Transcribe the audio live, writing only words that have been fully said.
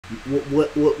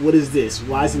What is this?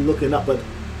 Why is he looking up? But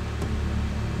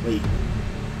wait,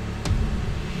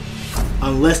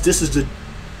 unless this is the.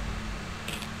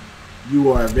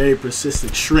 You are a very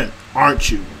persistent shrimp,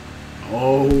 aren't you?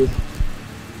 Oh,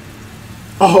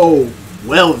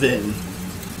 well then.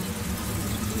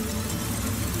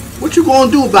 What you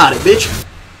gonna do about it, bitch?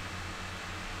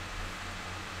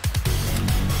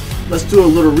 Let's do a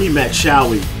little rematch, shall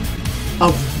we?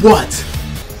 Of what?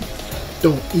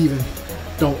 Don't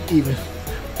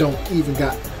even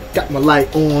got my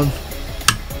light on.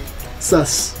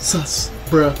 Sus,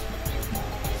 bruh.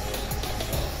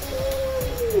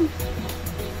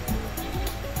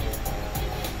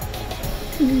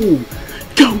 Ooh.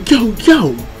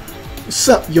 Yo. What's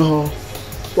up, y'all?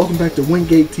 Welcome back to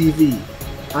Wingate TV.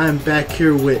 I am back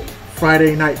here with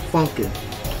Friday Night Funkin.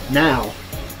 Now,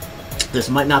 this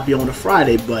might not be on a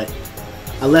Friday, but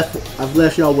I've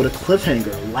left y'all with a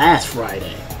cliffhanger last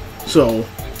Friday. So,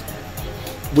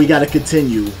 we gotta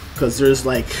continue, because there's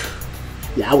like,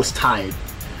 yeah, I was tired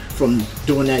from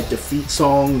doing that defeat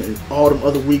song and all them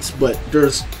other weeks, but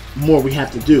there's more we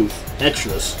have to do,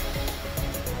 extras.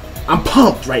 I'm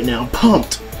pumped right now, I'm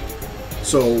pumped.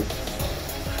 So,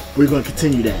 we're gonna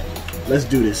continue that. Let's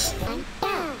do this.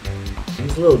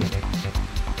 These little,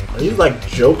 are these like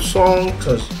joke songs?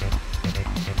 Cause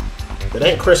it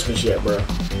ain't Christmas yet, bro.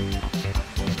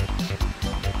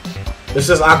 This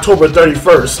is October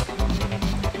 31st.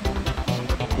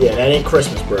 Yeah, that ain't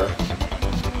Christmas, bro.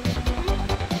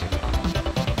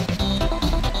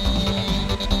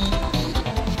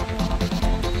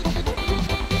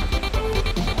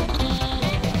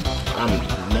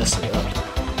 I'm messing up.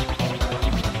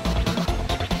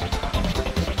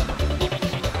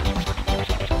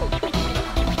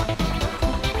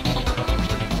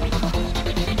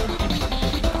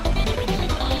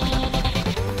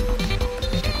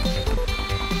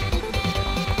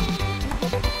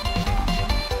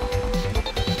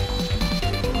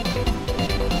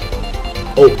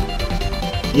 Oh,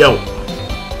 yo.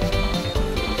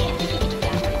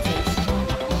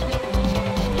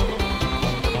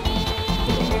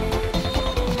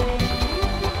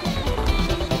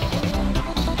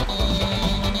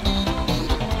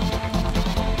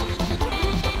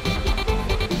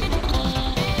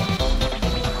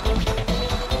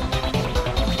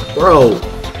 Bro.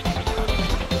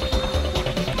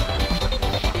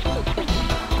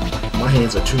 My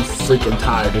hands are too freaking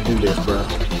tired to do this, bro.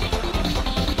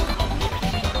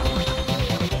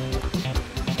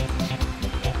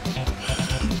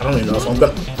 I don't even know if I'm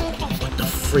gonna. What the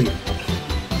freak?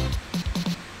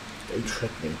 They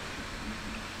tricked me.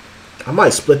 I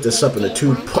might split this up into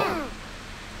two parts.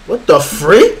 What the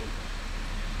freak?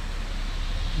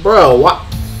 Bro, what?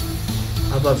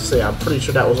 I was about to say, I'm pretty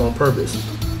sure that was on purpose.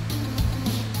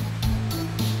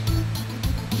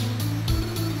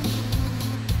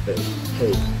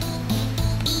 Hey.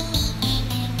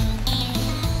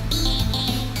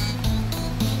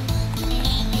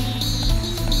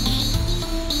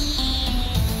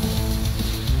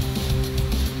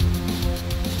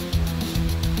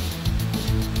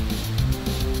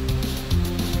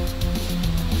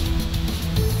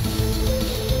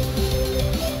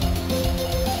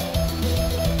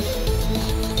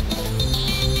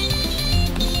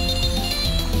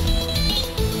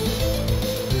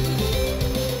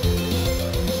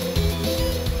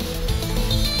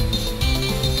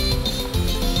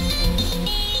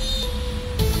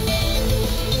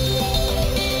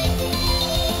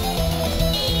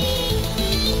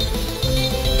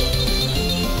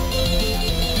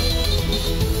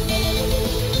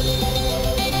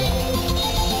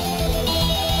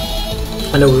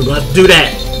 I know we were going to do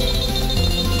that.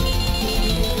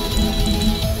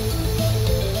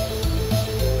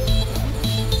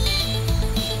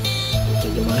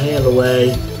 Taking my hand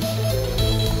away.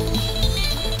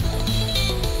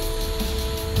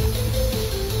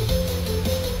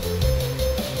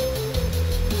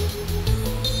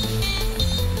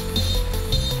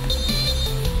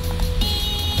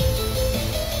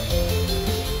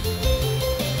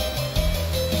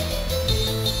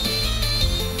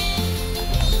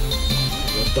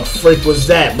 The freak was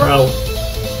that, bro?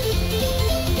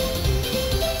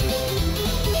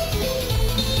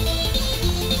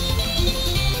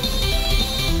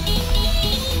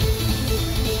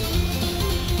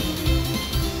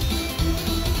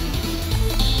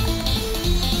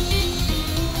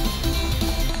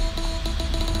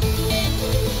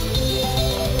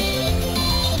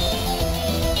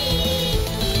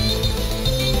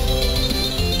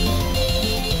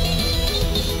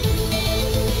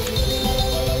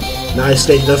 Nice,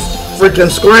 take the freaking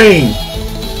screen.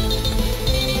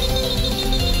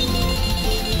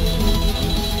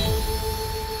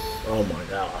 Oh my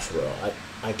gosh, bro.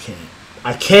 I can't.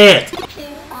 I can't!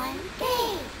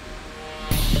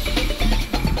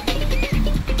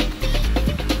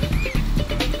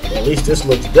 Well, at least this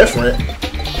looks different.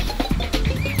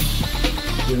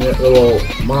 Give me a little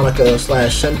Monica /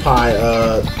 Senpai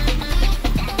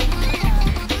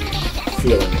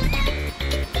feeling.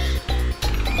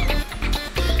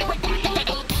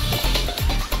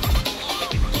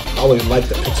 I always like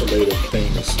the pixelated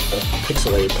things, the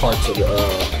pixelated parts of the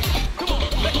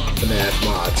FNAF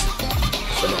mods.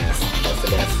 FNAF.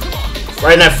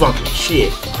 Right in that Funkin.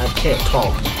 Shit, I can't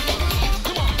talk.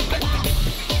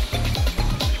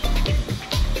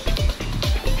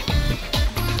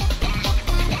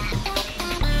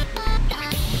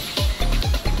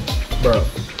 Bruh.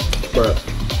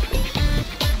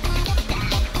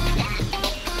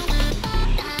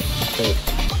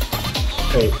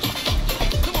 Hey.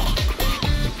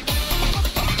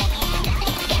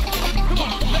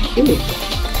 Ooh.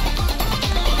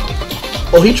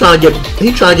 Oh, he trying to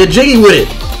get jiggy with it.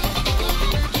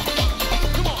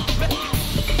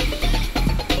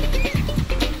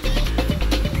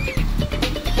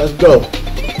 Let's go.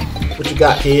 What you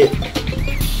got, kid?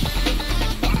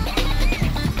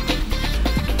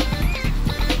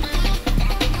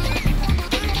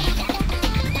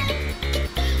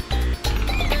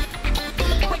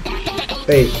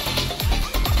 Hey.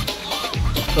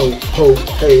 Ho,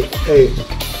 hey.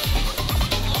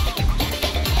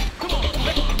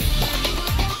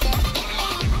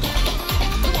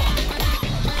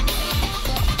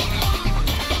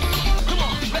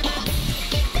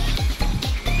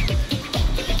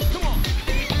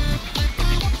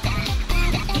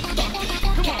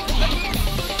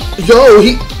 Yo,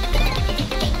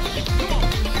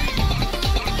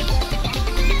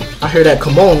 I hear that,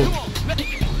 come on.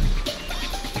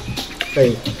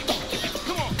 Hey.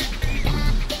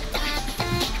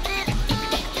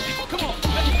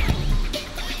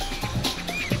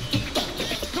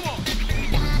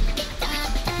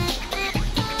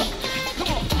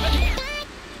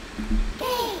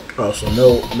 Oh, so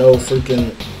no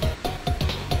freaking.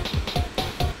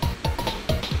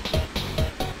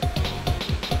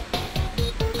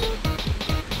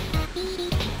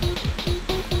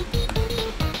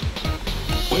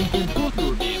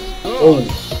 Oh.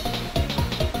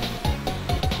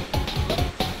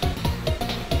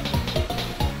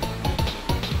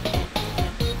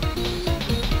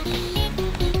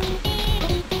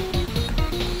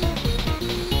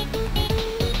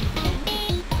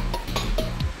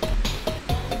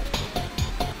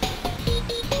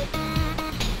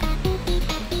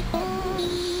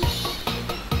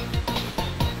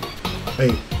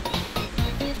 Hey.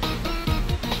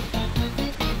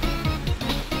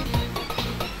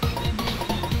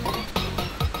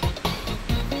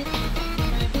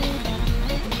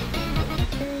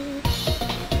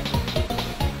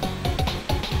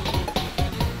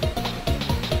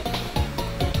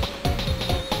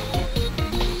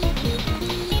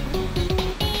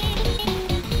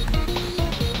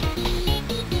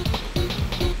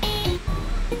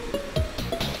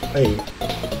 Hey.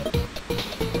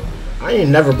 I ain't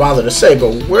never bothered to say,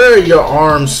 but where are your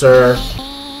arms, sir?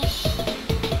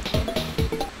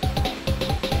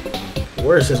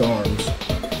 Where's his arms?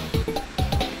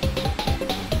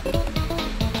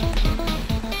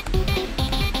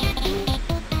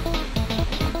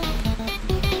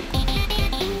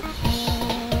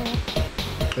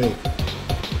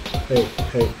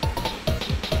 Hey.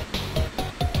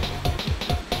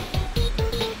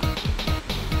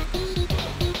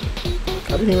 I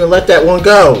didn't even let that one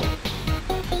go.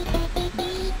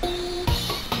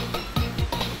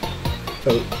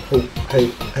 Hey.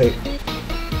 Hey.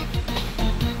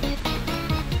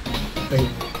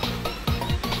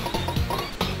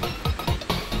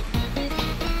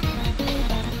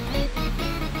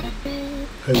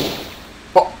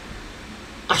 Oh,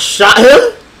 I shot him?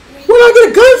 Where did I get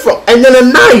a gun from? And then a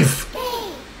knife.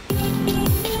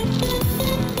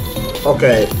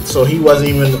 Okay, so he wasn't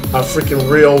even a freaking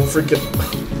real freaking.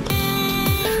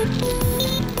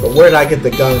 But where did I get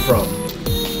the gun from?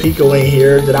 Pico ain't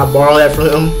here. Did I borrow that from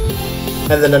him?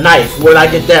 And then the knife. Where did I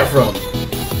get that from?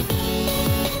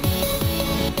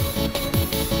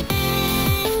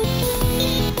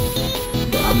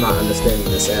 But I'm not understanding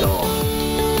this at all.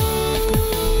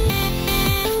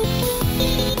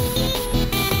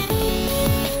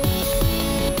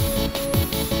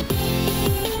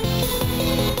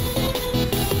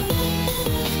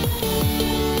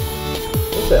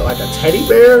 What's that, like a teddy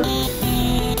bear?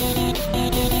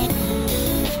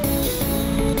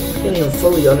 I can't even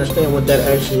fully understand what that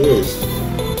actually is.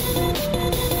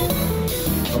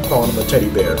 I'm calling him a teddy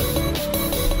bear.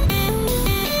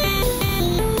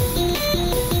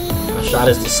 Shot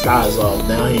his disguise off.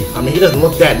 Now I mean, he doesn't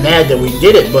look that mad that we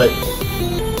did it, but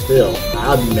still,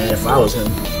 I'd be mad if I was him.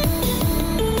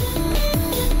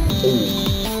 Ooh.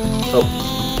 Oh.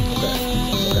 Okay.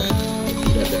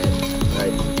 Keep that bad.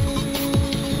 Alright.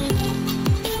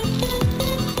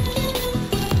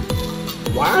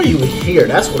 Why are you here?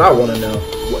 That's what I want to know.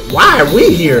 Why are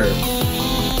we here?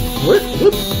 Where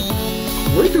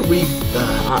did we...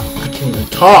 I can't even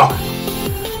talk.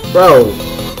 Bro.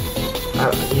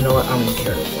 You know what? I don't even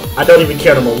care no more. I don't even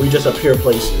care no more. We just appear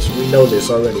places. We know this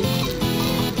already.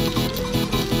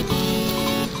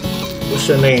 What's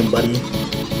your name, buddy?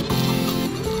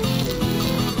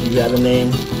 Do you have a name?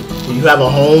 Do you have a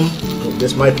home? Well,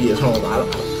 this might be his home. I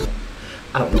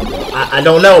don't know, bro. I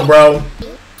don't know, bro.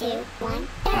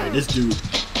 Alright, this dude.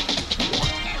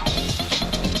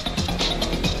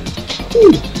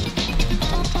 Ooh.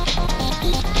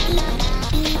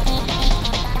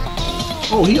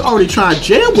 Oh, he already trying to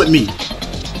jam with me.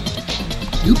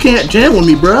 You can't jam with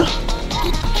me, bruh.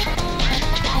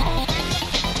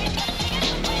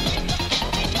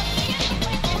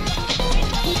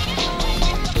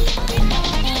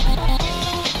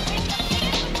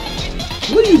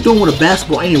 What are you doing with a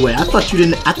basketball anyway? I thought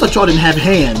y'all didn't have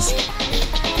hands.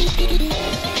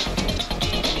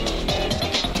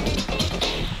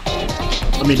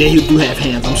 I mean, they do have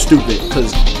hands. I'm stupid,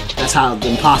 because that's how the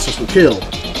imposters were killed.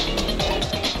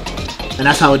 And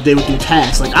that's how they would do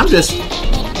tasks. Like,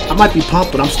 I might be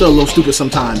pumped, but I'm still a little stupid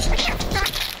sometimes.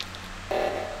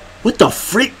 What the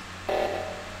freak?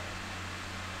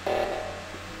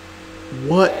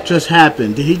 What just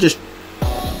happened? Did he just...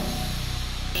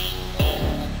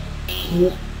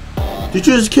 Did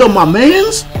you just kill my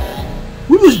mans?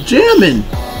 We was jamming.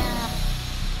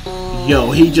 Yo,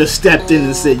 he just stepped in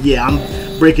and said, yeah, I'm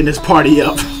breaking this party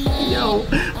up. Yo,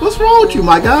 what's wrong with you,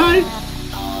 my guy?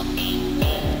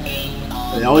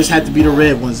 They always had to be the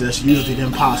red ones. That's usually the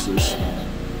imposters.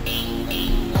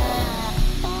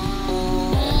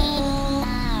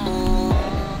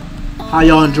 How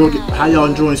y'all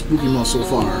enjoying Spooky Month so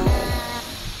far?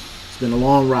 It's been a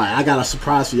long ride. I got a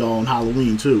surprise for y'all on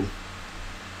Halloween too.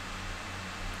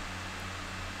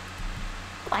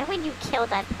 Why would you kill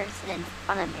that person in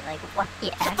front of me? Like, what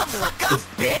the actual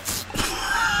bitch?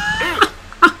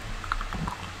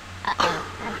 Uh-oh,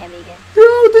 that can't be good.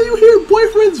 Yo, did you hear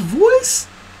boyfriend's voice?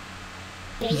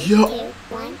 3, Yo. 2,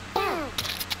 1, go.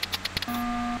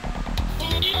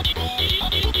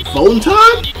 Phone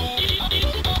time?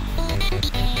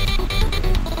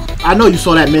 I know you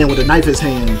saw that man with a knife in his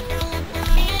hand.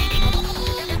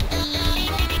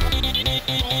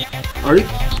 Are you?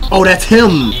 Oh, that's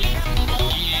him.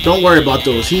 Don't worry about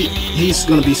those. He's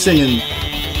gonna be singing.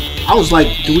 I was like,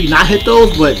 do we not hit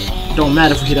those? But don't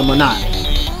matter if we hit him or not.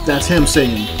 That's him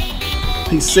singing.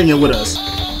 He's singing with us,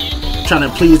 trying to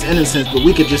please innocence, but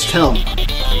we could just tell.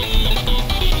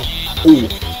 Ooh.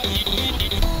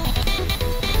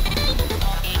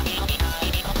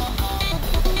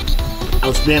 I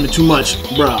was spamming too much,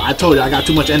 bruh. I told you I got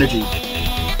too much energy.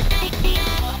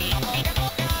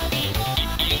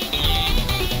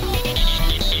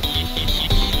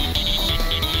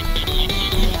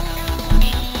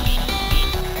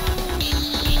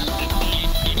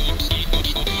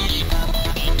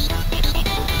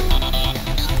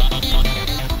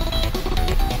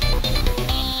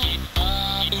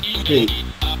 Hey.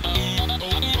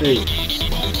 Hey.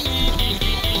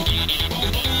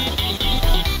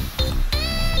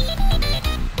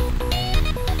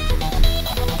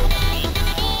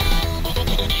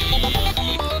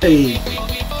 Hey.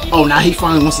 Oh, now he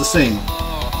finally wants to sing.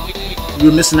 You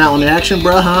were missing out on the action,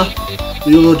 bruh, huh?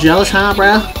 You a little jealous, huh,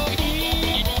 bruh?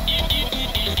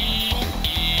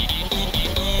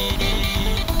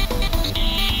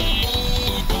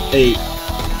 Hey.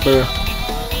 Bruh.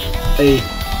 Hey.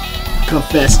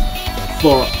 Confess,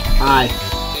 for I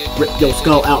rip your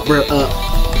skull out, bruh,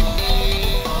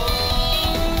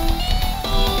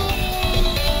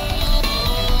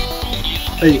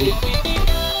 Hey,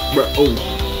 bruh, oh.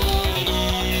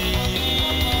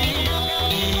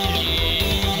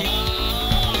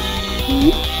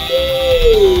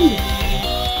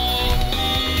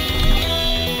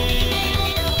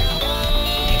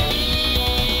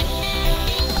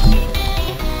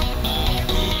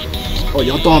 Oh,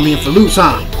 y'all throwing me in for loops,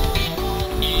 huh?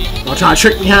 Y'all trying to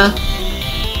trick me, huh?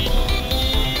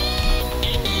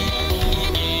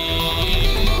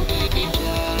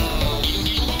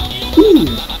 Ooh.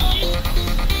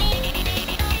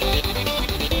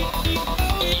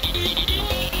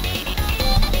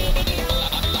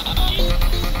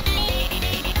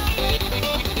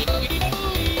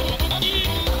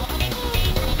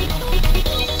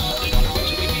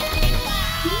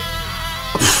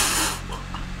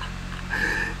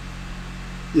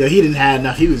 Yeah, he didn't have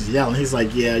enough. He was yelling. He's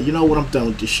like, yeah, you know what? I'm done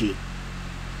with this shit.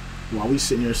 While we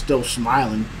sitting here still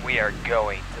smiling. We are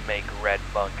going to make Red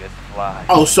Fungus fly.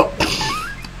 Oh, so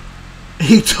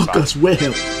he took us with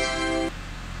him.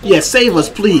 Yeah, save us,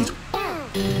 please. Oh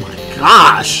my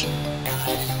gosh.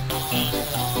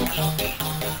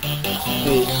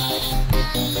 Hey.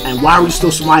 And why are we still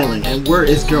smiling? And where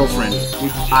is girlfriend?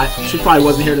 She probably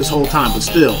wasn't here this whole time, but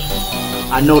still.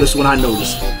 I noticed when I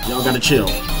noticed. Y'all gotta chill.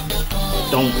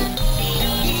 Don't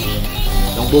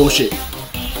bullshit.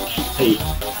 Hey,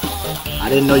 I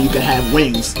didn't know you could have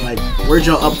wings. Like, where'd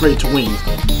y'all upgrade to wings?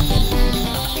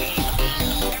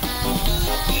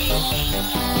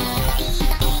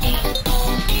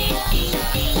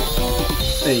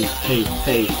 Hey,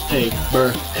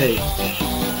 bruh, hey.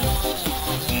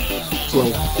 Slow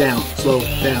down,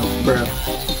 bruh.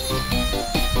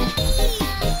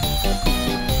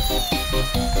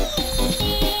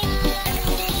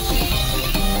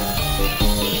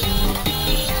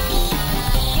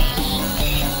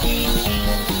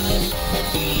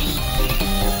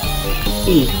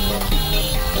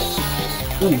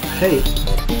 Ooh, hey.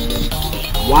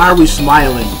 Why are we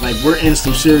smiling? Like, we're in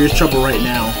some serious trouble right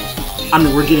now. I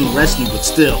mean, we're getting rescued, but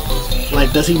still.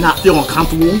 Like, does he not feel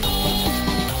uncomfortable?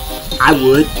 I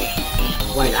would.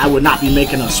 Like, I would not be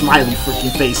making a smiley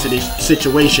freaking face to this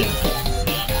situation.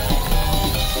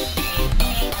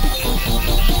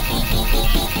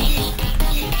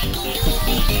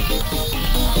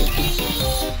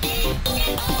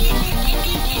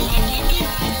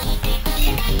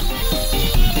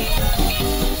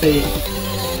 Hey.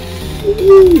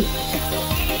 Woo.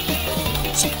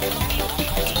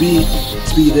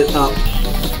 Speed it up.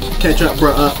 Catch up,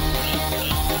 bruh, up.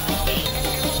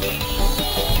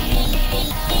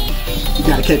 You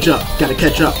gotta catch up.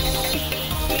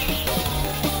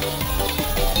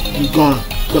 You gonna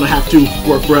have to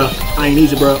work, bruh. I ain't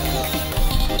easy, bruh.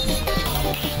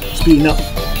 Speed up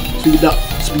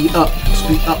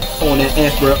on that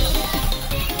ass, bruh.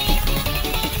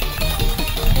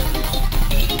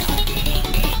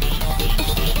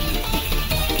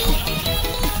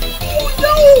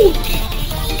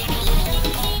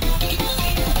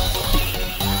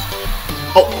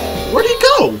 Oh, where'd he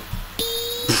go?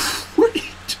 Where'd he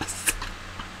just...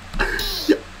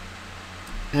 Yeah.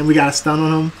 And we got a stun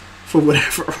on him for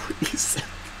whatever reason.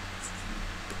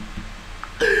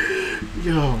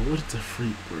 Yo, what the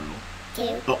freak, bro? 2,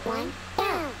 1,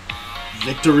 go.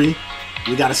 Victory.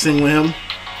 We gotta sing with him.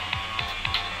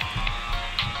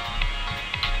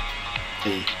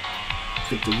 Hey,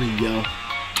 victory, yo.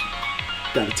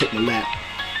 Gotta take my lap.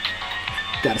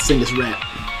 Gotta sing this rap.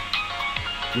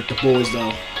 With the boys,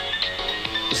 though.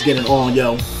 Let's get it on,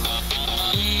 yo.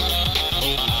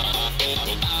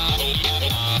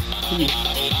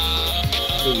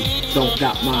 Don't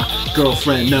got my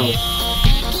girlfriend, no.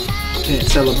 Can't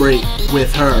celebrate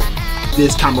with her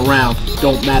this time around.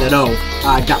 Don't matter, though.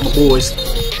 I got my boys.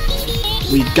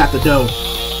 We got the dough.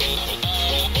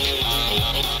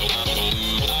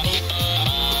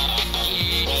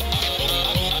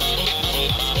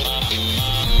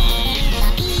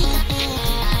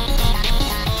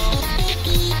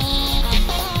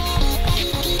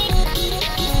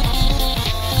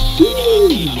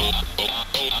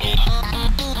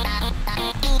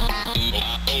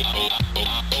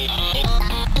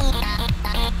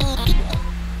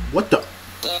 What the?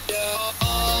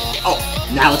 Oh,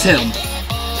 now it's him.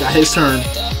 Got his turn.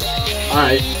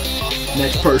 Alright.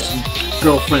 Next person.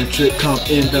 Girlfriend should come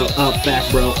in the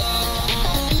back, bro.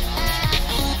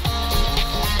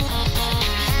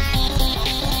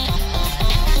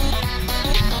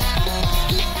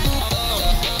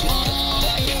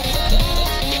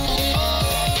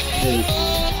 Hey.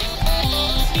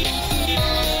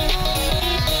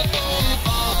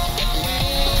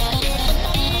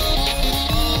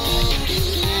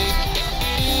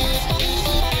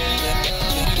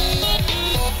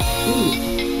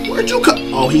 Where'd you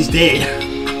come? Oh, he's dead.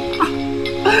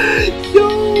 Yo,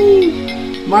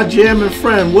 my jamming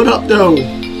friend. What up, though?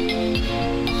 Hey.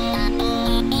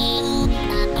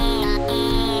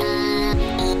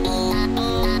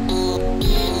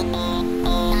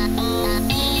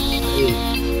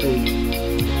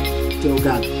 Still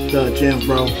got the gems,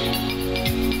 bro.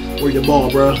 Where your ball,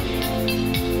 bro?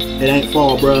 It ain't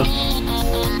fall, bro.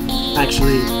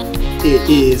 Actually, it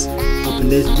is up in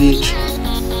this bitch.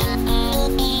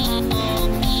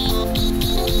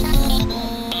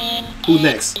 Who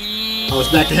next? Oh, it's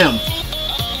back to him.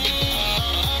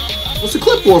 What's the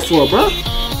clipboard for, bro?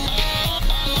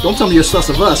 Don't tell me you're sus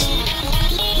of us.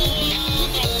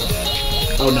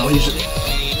 Oh no, he's just...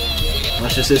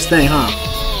 That's just his thing, huh?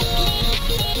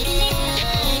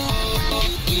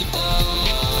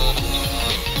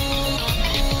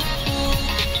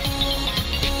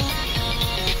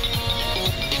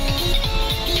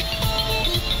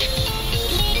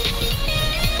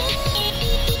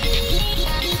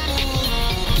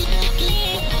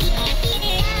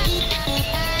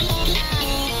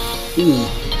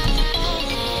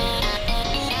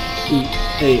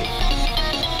 Hey.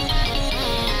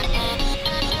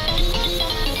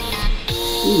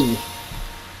 Ooh.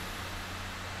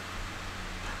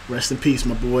 Rest in peace,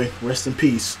 my boy. Rest in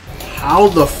peace. How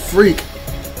the freak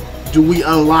do we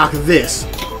unlock this?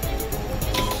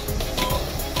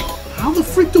 How the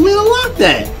freak do we unlock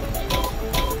that?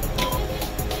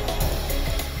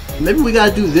 Maybe we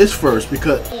gotta do this first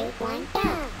because...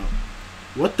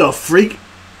 What the freak?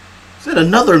 Is that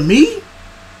another me?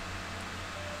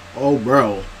 Oh,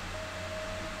 bro.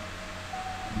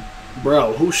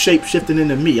 Bro, who's shape-shifting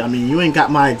into me? I mean, you ain't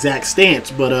got my exact stance,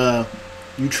 but,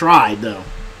 you tried, though.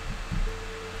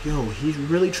 Yo, he's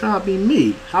really trying to be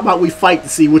me. How about we fight to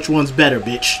see which one's better,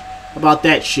 bitch? How about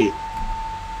that shit?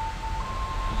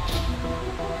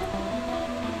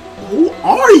 Who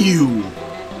are you?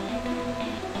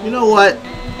 You know what?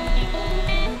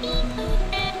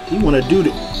 He wanna do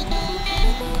the...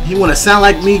 He wanna sound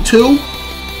like me, too?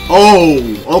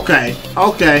 Oh, okay.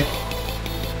 Okay.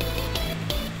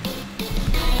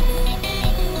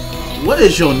 What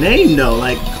is your name, though?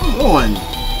 Like, come on.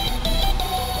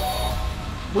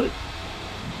 What?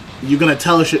 You gonna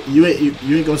tell us? You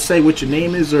ain't gonna say what your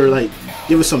name is, or like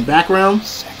give us some background?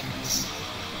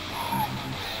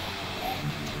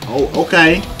 Oh,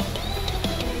 okay.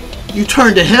 You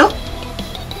turned to him?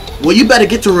 Well, you better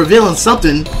get to revealing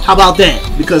something. How about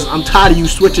that? Because I'm tired of you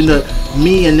switching to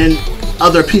me and then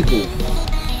other people.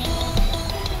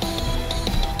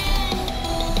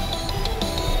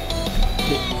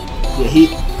 Yeah, he...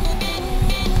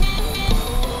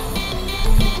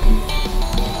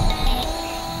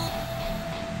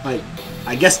 Like,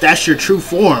 I guess that's your true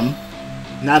form,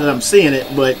 now that I'm seeing it,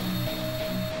 but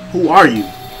who are you?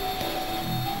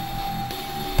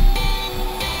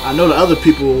 I know the other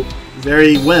people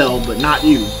very well, but not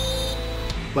you.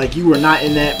 Like, you were not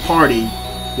in that party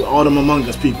with all them Among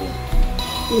Us people.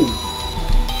 Ooh.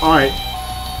 Alright.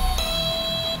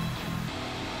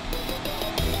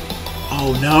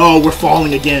 Oh no, we're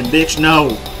falling again, bitch,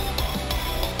 no.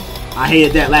 I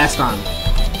hated that last time.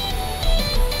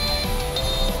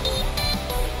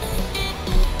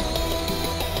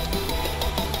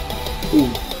 Ooh.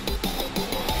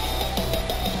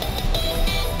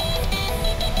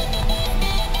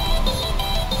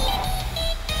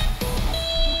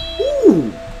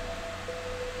 Ooh.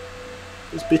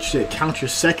 This bitch said count your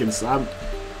seconds. I'm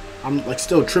like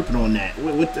still tripping on that.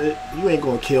 What the? You ain't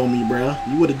gonna kill me, bruh.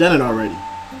 You would have done it already.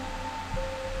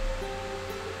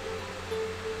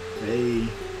 Hey,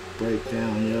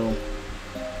 breakdown, yo.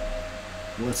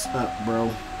 What's up,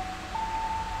 bro?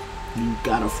 You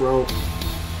got a fro?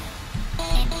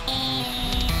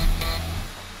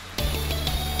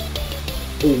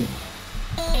 Ooh.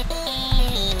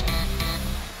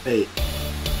 Hey.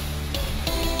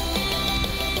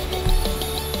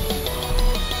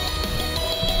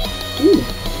 Ooh.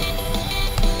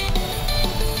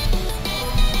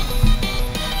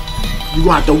 You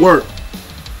got to work.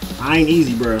 I ain't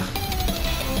easy, bruh.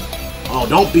 Oh,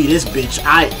 don't be this bitch.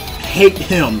 I hate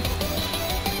him.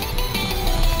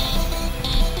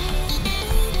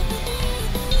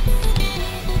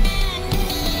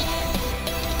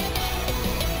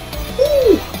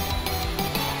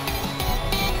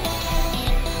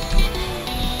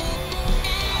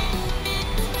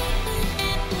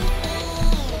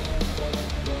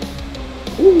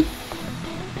 Ooh.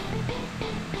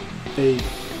 Hey.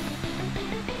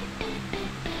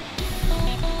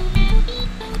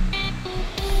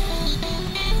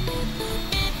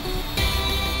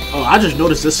 Oh, I just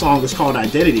noticed this song is called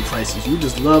Identity Crisis. You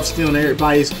just love stealing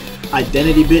everybody's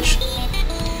identity, bitch.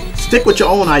 Stick with your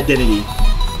own identity.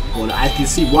 Well, I can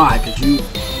see why, because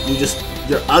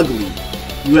you're ugly.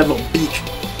 You have a beak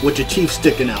with your teeth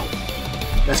sticking out.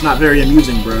 That's not very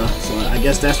amusing, bruh. So I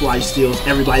guess that's why he steals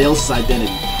everybody else's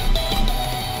identity.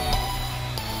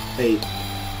 Hey.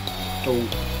 Oh.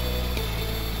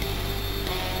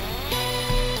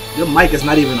 Your mic is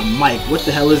not even a mic. What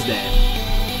the hell is that?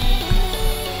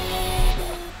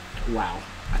 Wow.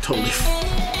 I totally...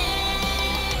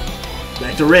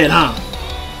 Back to red, huh?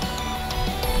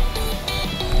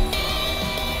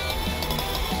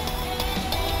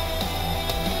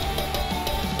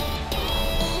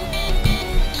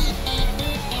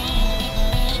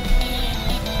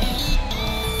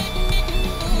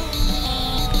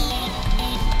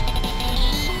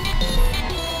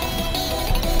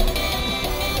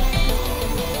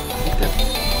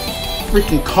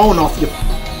 Freaking cone off your...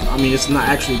 I mean, it's not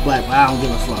actually black, but I don't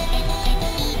give a fuck.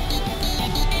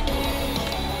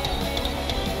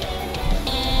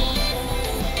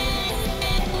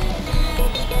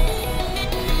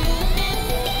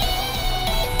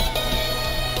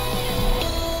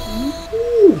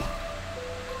 Ooh.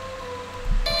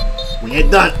 We ain't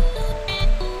done.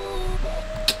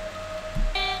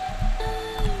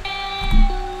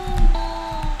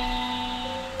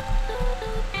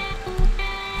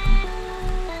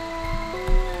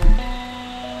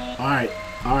 Alright,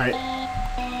 alright.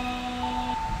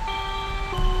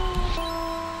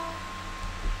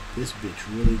 This bitch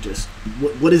really just...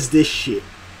 What is this shit?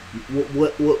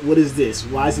 What is this?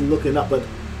 Why is he looking up at...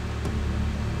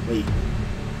 Wait.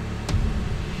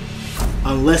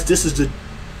 Unless this is the...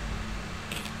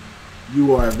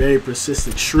 You are a very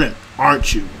persistent shrimp,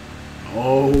 aren't you?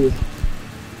 Oh.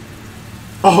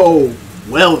 Oh,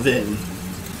 well then.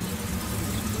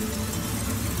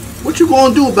 What you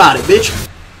gonna do about it, bitch?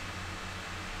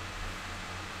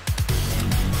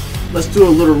 Let's do a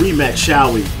little rematch,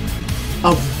 shall we?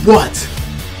 Of what?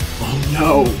 Oh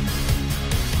no.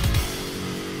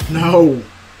 No.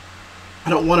 I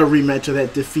don't want a rematch of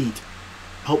that defeat.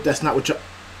 I hope that's not what you...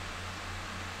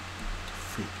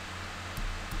 Freak.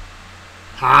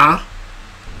 Huh?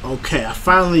 Okay, I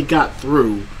finally got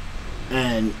through.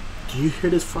 And do you hear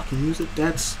this fucking music?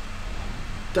 That's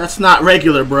not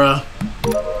regular, bruh.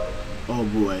 Oh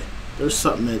boy. There's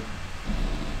something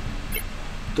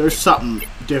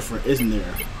different, isn't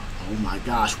there? Oh my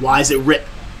gosh. Why is it writ?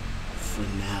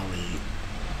 Finale.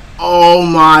 Oh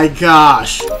my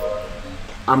gosh.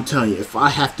 I'm telling you,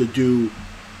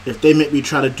 if they make me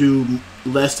try to do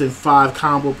less than 5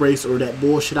 combo breaks or that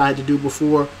bullshit I had to do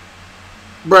before,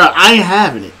 bruh, I ain't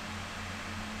having it.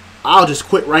 I'll just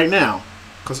quit right now.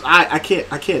 Cause I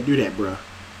can't do that, bruh.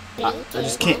 I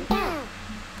just can't. I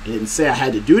didn't say I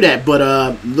had to do that, but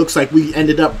looks like we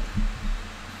ended up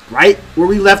right where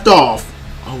we left off.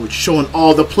 Oh, it's showing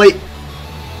all the plate.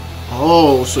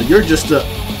 Oh, so you're just a...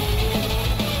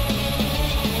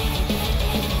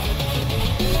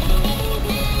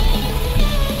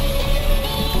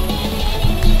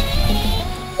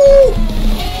 Ooh.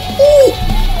 Ooh.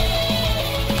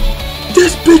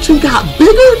 This bitch got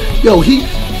bigger? Yo,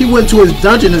 he went to his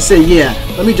dungeon and said, yeah,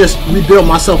 let me just rebuild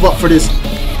myself up for this.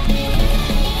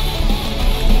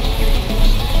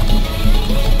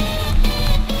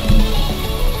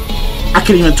 I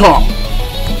can't even talk.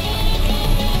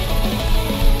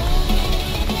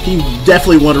 He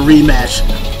definitely want a rematch.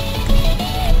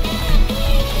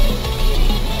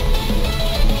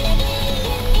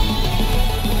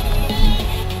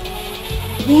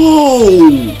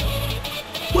 Whoa!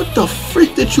 What the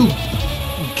freak did you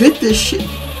get this shit?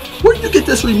 Where did you get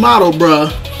this remodel,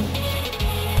 bruh?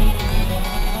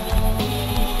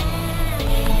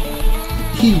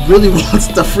 He really wants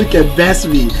to freaking best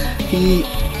me.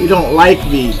 He don't like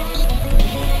me.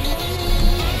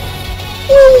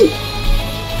 Woo!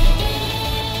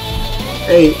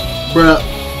 Hey, bruh.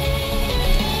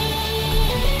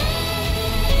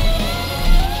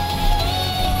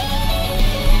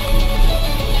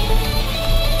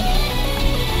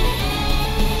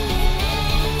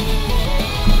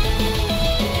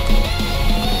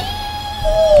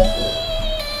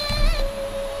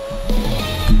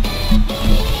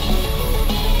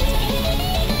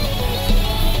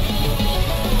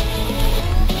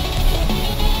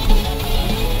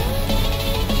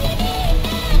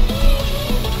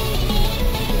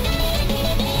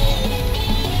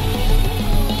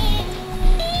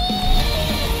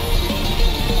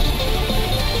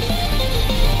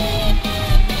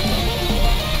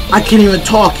 I can't even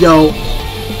talk, yo.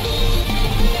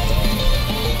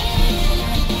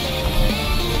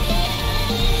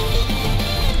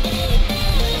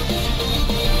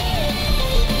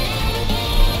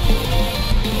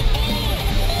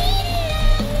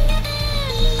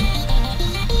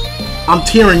 I'm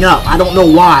tearing up. I don't know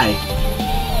why.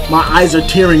 My eyes are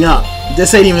tearing up.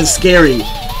 This ain't even scary.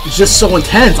 It's just so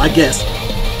intense, I guess.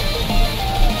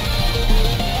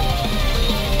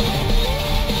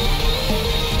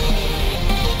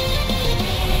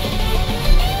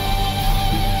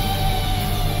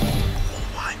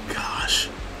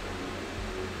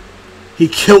 He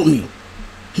killed me.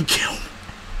 He killed me.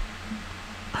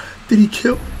 Did he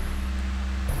kill me?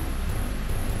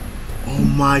 Oh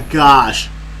my gosh.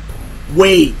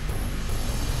 Wait.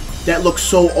 That looks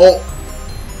so old.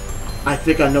 I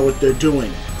think I know what they're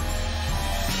doing.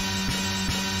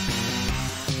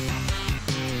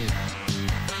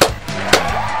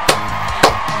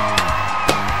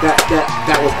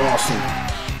 That was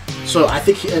awesome. So I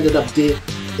think he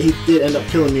did end up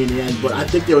killing me in the end, but I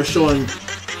think they were showing...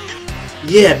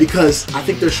 Yeah, because I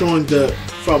think they're showing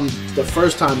from the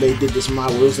first time they did this mod,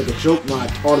 where it was like a joke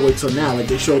mod, all the way till now. Like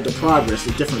they showed the progress,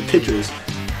 the different pictures.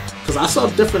 Because I saw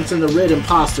a difference in the red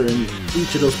imposter in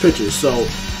each of those pictures. So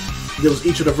there was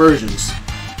each of the versions.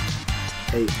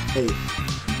 Hey.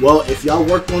 Well, if y'all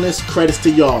worked on this, credits to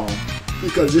y'all.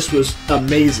 because this was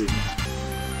amazing.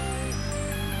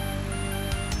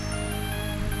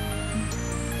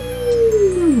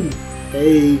 Ooh.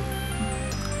 Hey,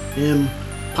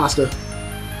 Impostor.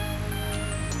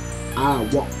 I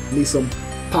want me some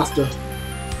pasta.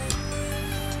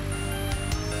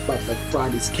 About to fry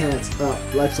these cats up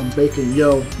like some bacon,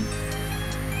 yo.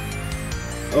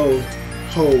 Oh,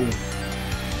 ho.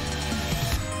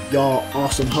 Y'all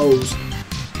awesome hoes.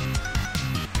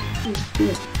 Ooh,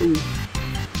 ooh, ooh.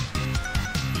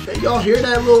 Hey, y'all hear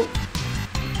that little...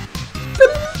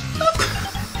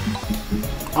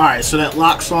 Alright, so that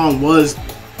lock song was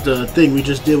the thing we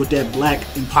just did with that black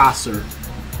imposter.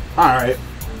 Alright.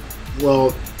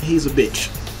 Well, he's a bitch.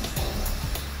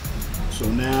 So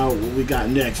now what we got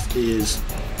next is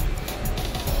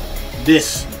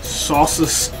this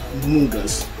Sauces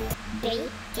Mungas. 3,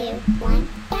 2, 1,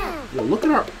 go. Yo, look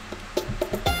at our...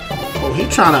 Oh, he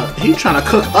trying to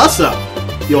cook us up.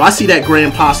 Yo, I see that gray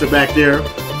imposter back there.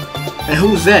 And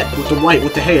who's that with the white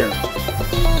with the hair?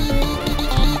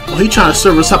 Oh, he trying to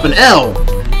serve us up an L.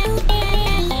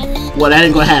 Well, that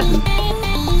ain't gonna happen.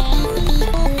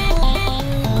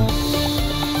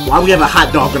 Why we have a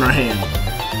hot dog in our hand?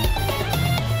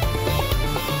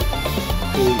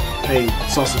 Hey,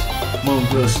 Sauces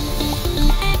Mungas.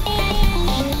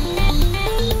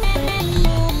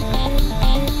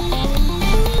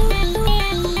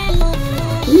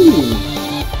 Ooh.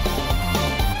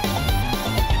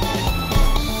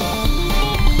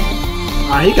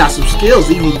 Alright, he got some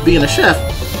skills even being a chef.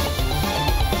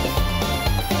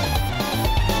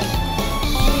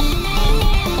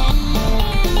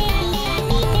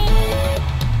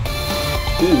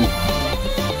 Ooh.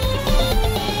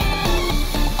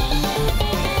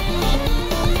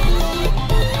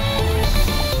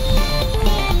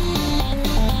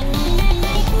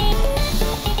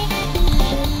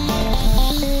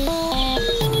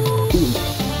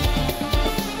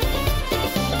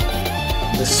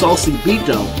 The saucy beat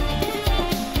though.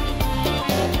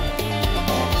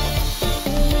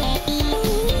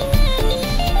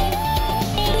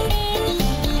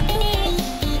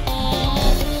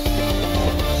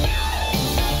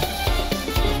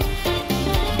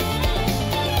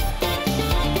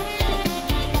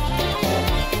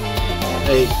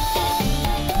 Hey.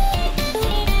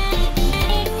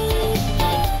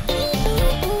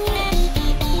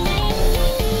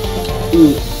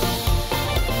 Ooh.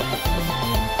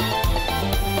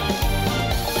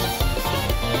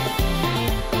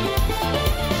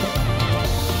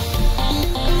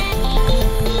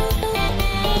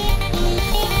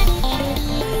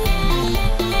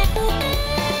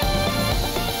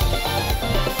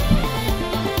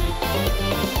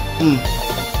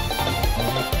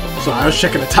 Sorry, I was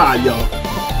checking the tide, y'all.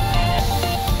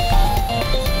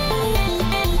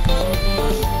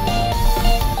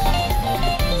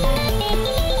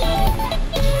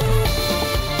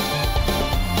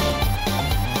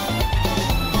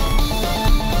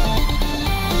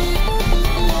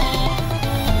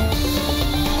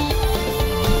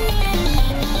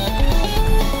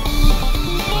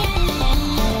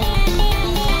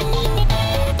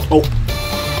 Oh,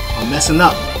 I'm messing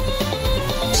up.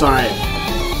 Sorry.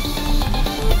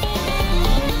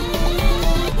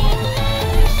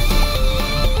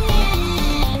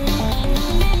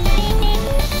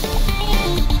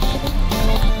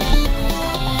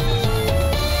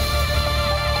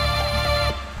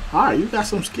 Alright, you got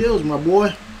some skills, my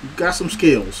boy. You got some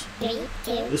skills. 3,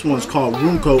 2, This one's called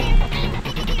Room Coat.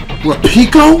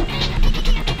 Rapico?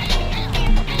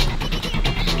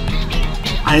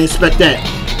 I didn't expect that.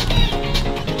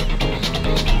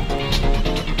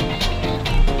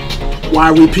 Why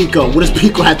are we Pico? What does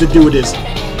Pico have to do with this?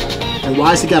 And why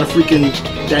has he got a freaking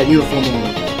that uniform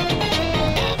on?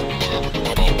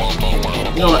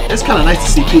 You know what? It's kind of nice to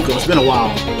see Pico. It's been a while.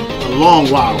 A long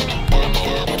while.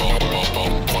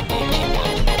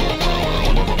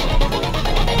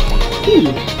 Ooh.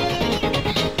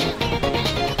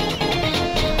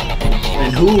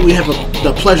 And who we have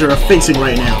the pleasure of facing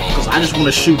right now? Because I just want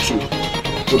to shoot you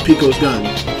with Pico's gun.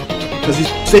 Because he's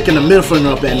sticking the middle finger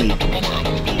up at me.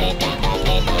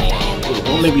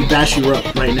 Don't make me bash you up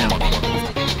right now.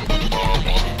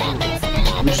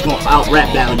 We're just gonna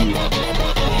out-rap battle you.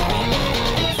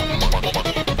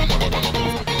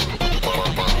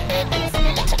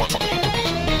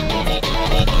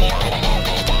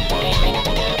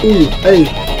 Ooh, hey.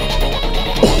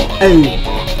 Oh, hey.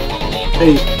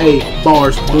 Hey, hey,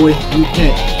 bars, boy. You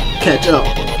can't catch up.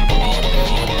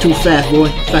 Too fast, boy.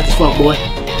 Fast as fuck, boy.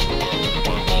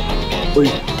 Hey,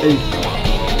 hey.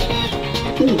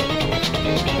 Ooh.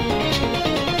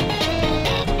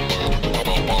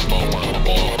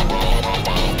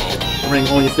 Ring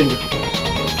on your finger.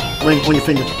 Ring on your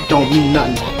finger. Don't mean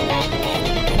nothing.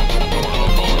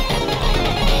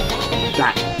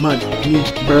 Got money,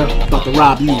 bruh. About to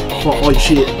rob you for all your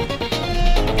shit.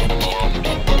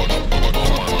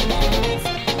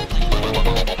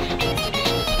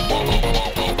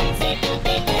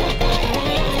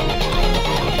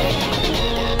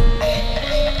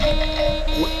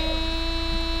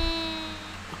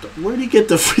 Where'd he get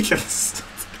the freaking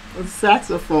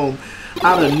saxophone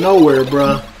out of nowhere,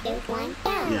 bruh?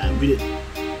 Yeah,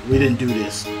 we didn't do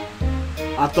this.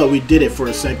 I thought we did it for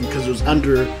a second because it was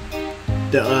under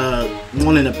the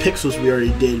one in the pixels we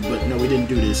already did, but no, we didn't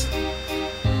do this.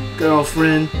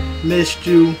 Girlfriend, missed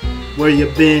you. Where you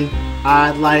been?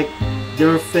 I like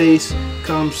your face.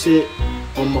 Come sit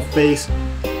on my face.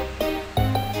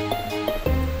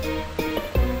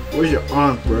 Where's your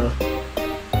arm, bruh?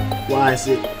 Why is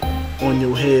it on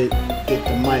your head? Get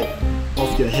the mic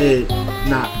off your head.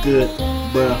 Not good,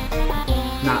 bruh.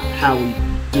 Not how we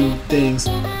do things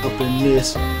up in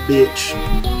this bitch.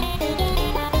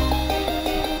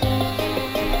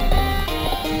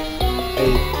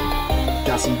 Hey,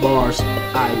 got some bars.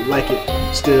 I like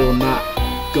it. Still not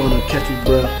gonna catch me,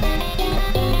 bruh.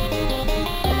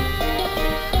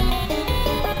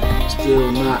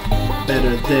 Still not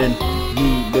better than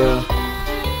me, bruh.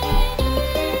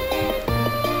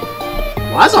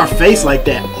 Why is our face like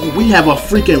that? Oh, we have a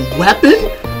freaking weapon?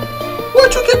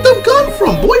 Where'd you get them gun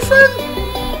from, boyfriend?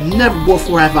 Never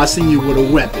before have I seen you with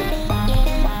a weapon.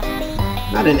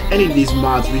 Not in any of these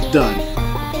mods we've done.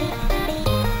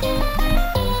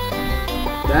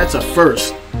 That's a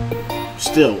first.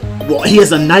 Still. Well, he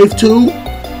has a knife too?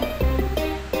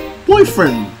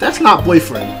 Boyfriend. That's not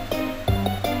boyfriend.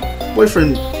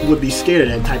 Boyfriend would be scared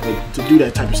of that to do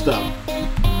that type of stuff.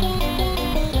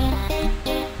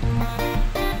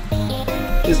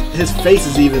 His face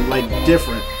is even like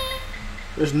different.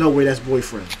 There's no way that's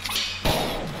boyfriend.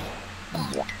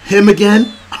 Him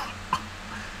again?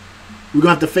 We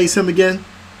gonna have to face him again?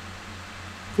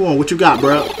 Come on, what you got,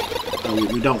 bro? Oh,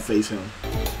 we don't face him.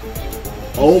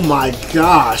 Oh my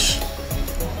gosh.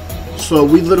 So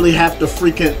we literally have to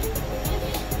freaking...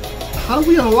 How do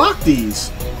we unlock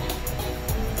these?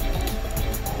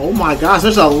 Oh my gosh,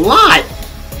 there's a lot!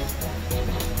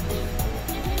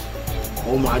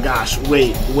 Oh my gosh,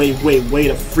 wait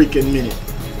a freaking minute.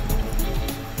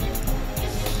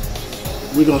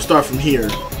 We're gonna start from here.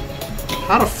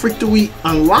 How the freak do we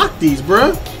unlock these,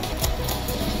 bruh?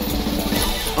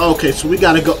 Okay, so we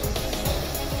gotta go...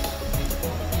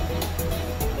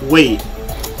 Wait.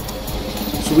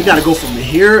 So we gotta go from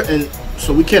here, and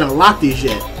so we can't unlock these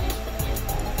yet.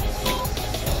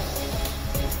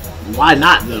 Why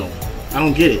not, though? I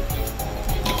don't get it.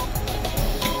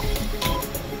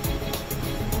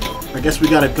 I guess we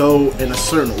gotta go in a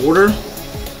certain order.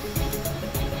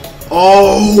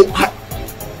 Oh!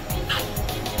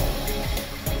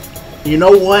 You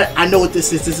know what? I know what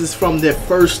this is. This is from their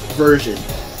first version.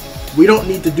 We don't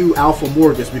need to do Alpha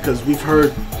Morgus because we've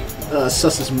heard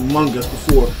SUSSY Among Us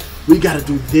before. We gotta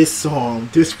do this song.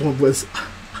 This one was...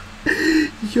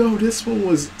 Yo, this one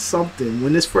was something.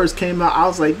 When this first came out, I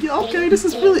was like, yo, okay, this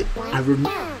is really...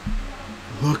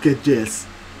 Look at this.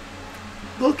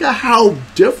 Look at how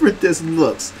different this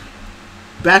looks.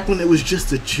 Back when it was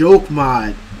just a joke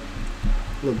mod.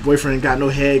 Look, boyfriend ain't got no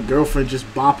head. Girlfriend just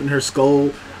bopping her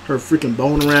skull. Her freaking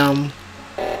bone around.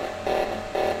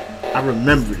 I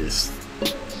remember this.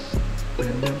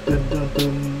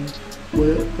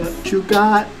 What you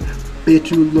got? Bitch,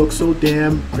 you look so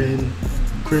damn cringy.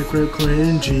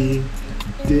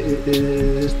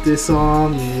 This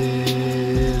song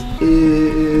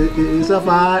is a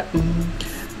vibe.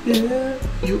 Yeah,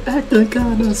 you acting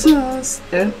kinda sus,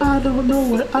 and I don't know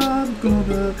what I'm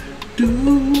gonna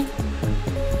do.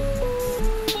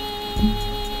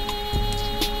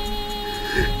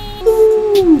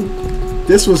 Ooh.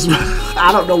 This was,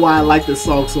 I don't know why I like this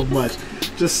song so much.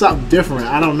 Just something different,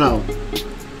 I don't know.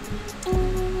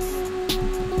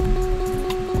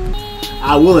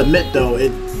 I will admit though,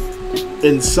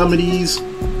 in some of these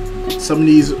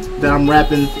that I'm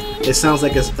rapping, it sounds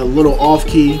like it's a little off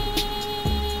key.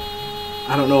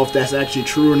 I don't know if that's actually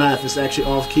true or not, if it's actually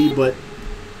off key, but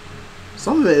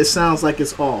some of it sounds like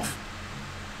it's off.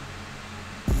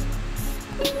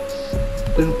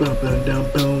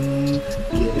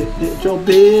 Get your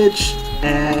bitch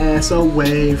ass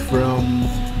away from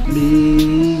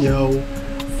me, yo,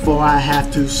 for I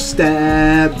have to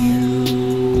stab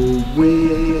you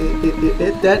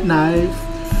with that knife,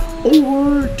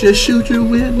 or just shoot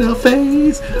you in the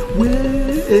face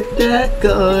with that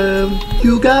gun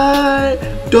you got.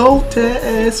 Don't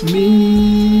test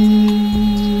me.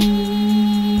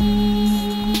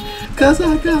 Cause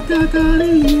I got it,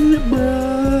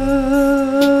 bruh.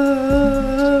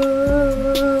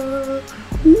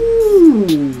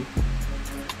 Ooh.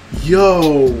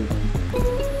 Yo.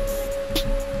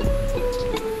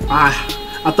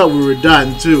 I thought we were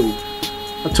done too.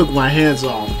 I took my hands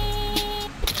off.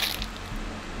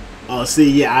 Oh, see,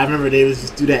 yeah, I remember they would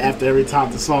just do that after every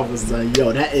time the song was done.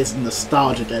 Yo, that is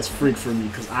nostalgic as freak for me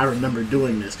because I remember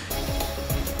doing this.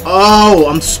 Oh,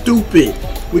 I'm stupid.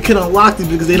 We can unlock these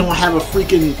because they don't have a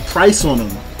freaking price on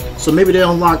them. So maybe they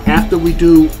unlock after we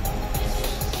do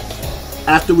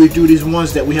these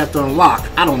ones that we have to unlock.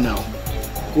 I don't know.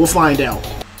 We'll find out.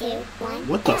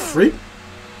 What the freak?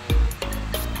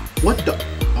 What the?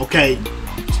 Okay.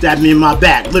 Stabbed me in my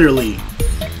back, literally.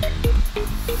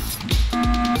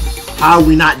 How are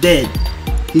we not dead?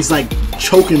 He's like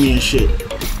choking me and shit.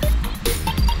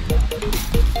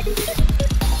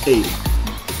 Hey.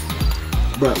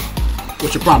 Bruh.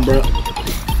 What's your problem, bruh?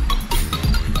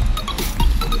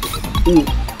 Ooh.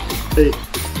 Hey.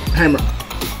 Hammer.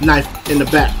 Knife in the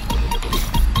back.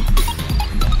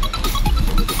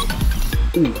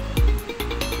 Ooh.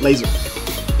 Laser.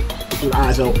 With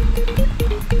eyes open.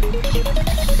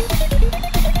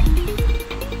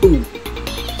 Ooh.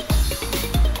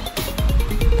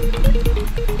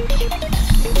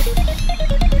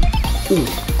 Ooh.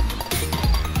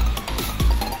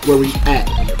 Where we at?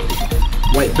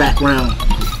 White background.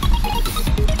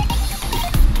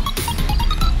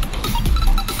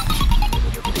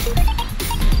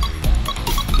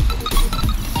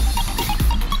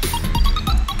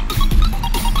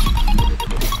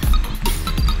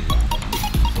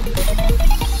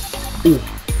 Ooh.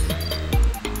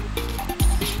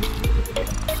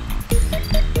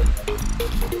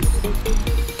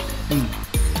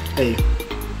 Hey.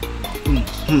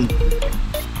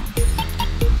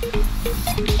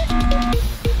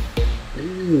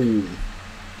 Ooh.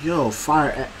 Yo,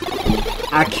 fire.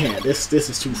 I can't. This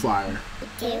is too fire.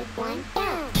 Oh.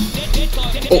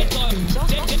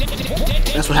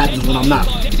 That's what happens when I'm not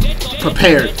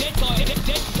prepared.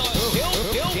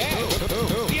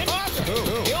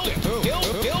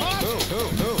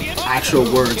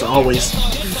 Actual words are always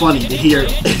funny to hear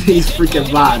these freaking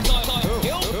vibes.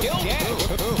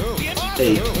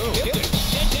 Hey.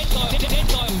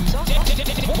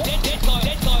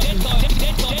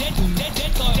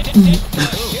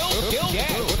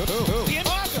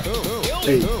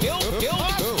 Hey.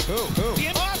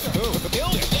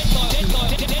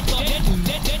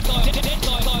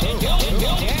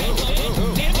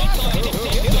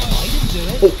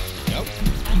 Oh.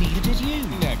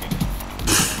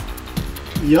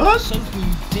 Yes?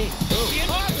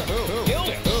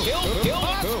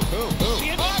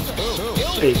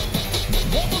 Hey.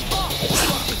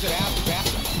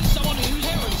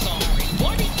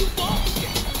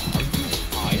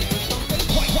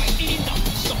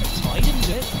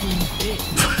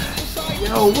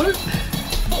 Yo, what?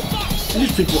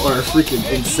 These people are freaking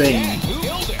insane.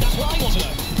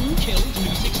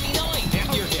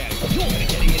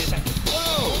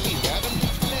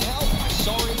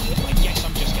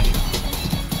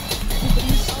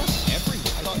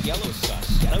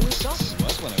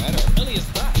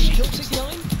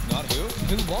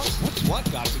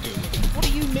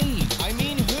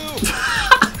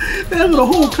 They're having a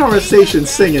whole conversation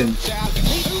singing.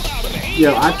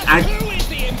 Yo, I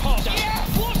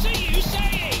What are you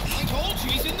saying? I told you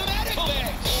he's in the medical bay.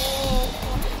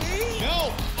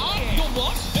 No, you're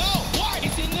what? No, what?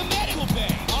 It's in the medical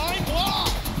bay. I'm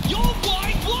what? You're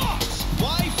white what?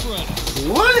 Boyfriend.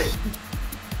 What?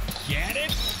 Get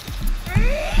it?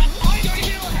 I'm going to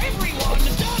kill everyone,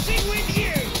 starting with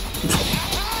you.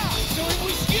 So it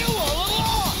was you all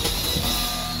along.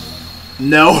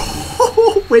 No.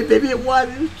 Wait, maybe it was.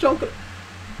 He was choking.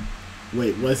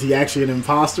 Wait, was he actually an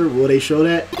imposter? Will they show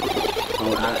that?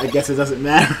 Oh, I guess it doesn't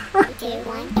matter.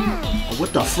 Oh,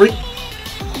 what the freak?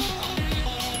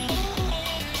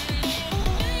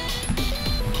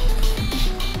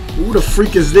 Who the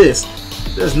freak is this?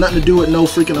 There's nothing to do with no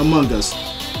freaking Among Us.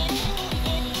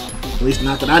 At least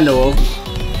not that I know of.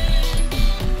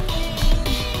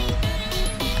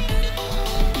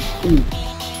 Ooh.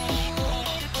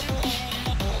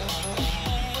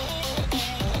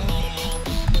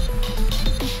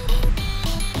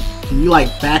 Can you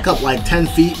like back up like 10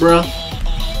 feet, bruh?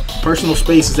 Personal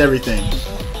space is everything.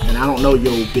 And I don't know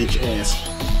your bitch ass.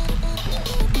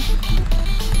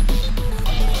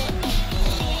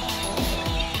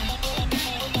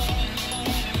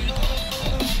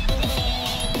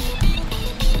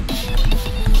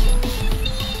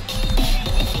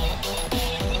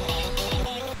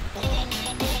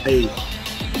 Hey.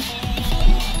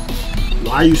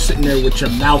 Why are you sitting there with your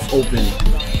mouth open?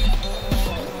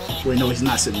 Wait, no, he's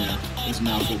not sitting there. His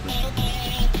mouth open.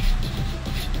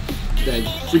 That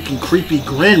freaking creepy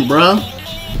grin, bruh.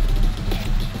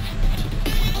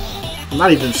 I'm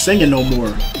not even singing no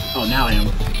more. Oh, now I am.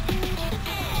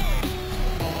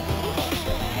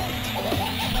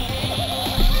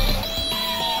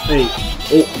 Hey,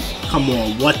 oh, come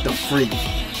on, what the freak?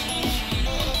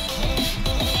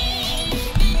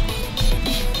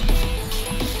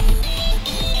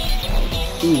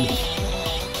 Ooh.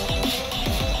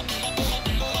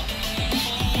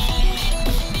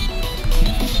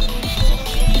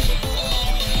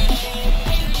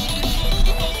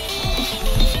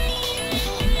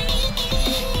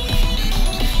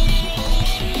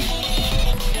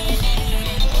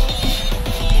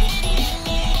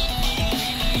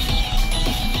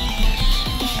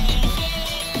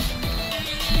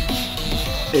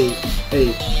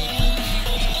 Hey.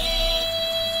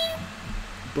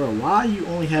 Bro, why you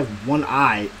only have one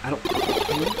eye? I don't...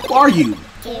 Who are you?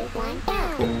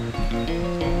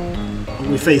 Who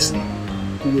we facing?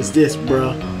 Who is this,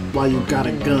 bruh? Why you got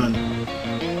a gun?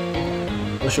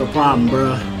 What's your problem,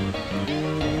 bruh?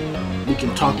 We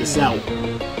can talk this out.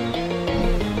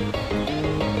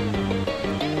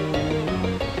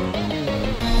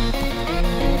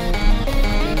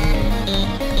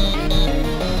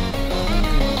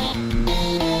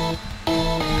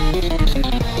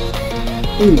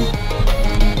 Ooh.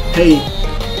 Hey,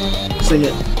 sing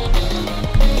it.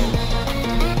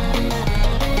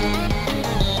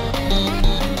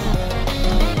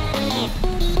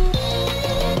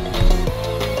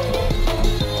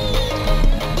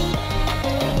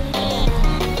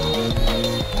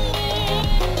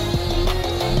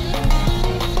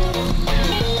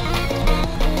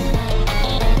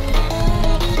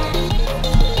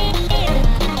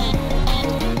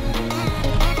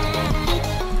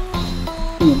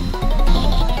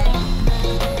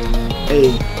 Hey,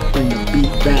 bring the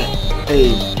beat back.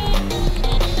 Hey,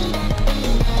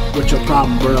 what's your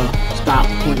problem, bruh? Stop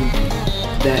pointing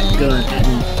that gun at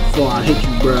me before I hit you,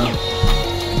 bruh.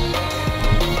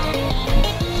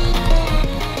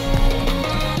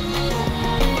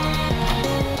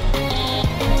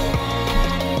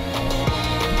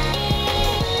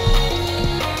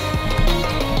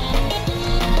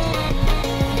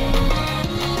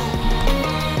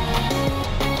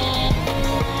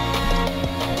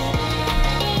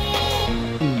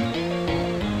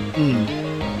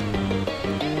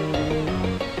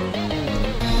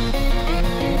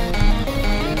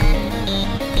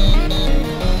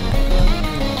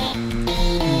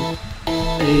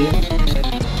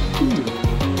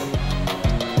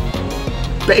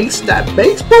 Base that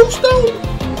baseball stone?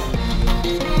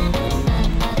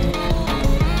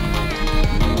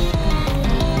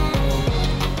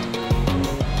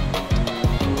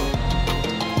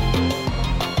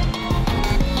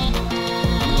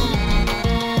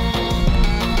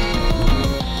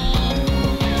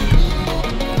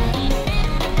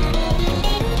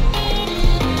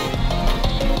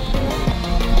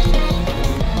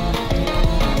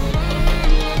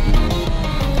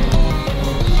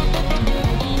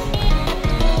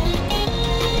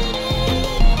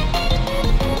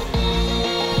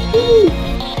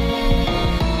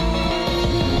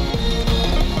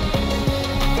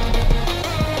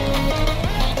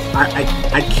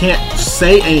 I can't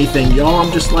say anything, y'all.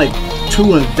 I'm just like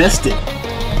too invested.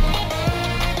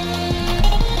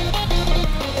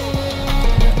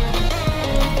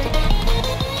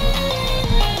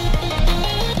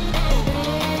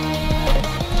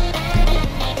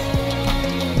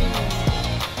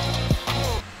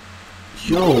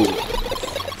 Yo.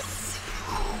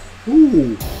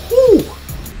 Ooh. Ooh.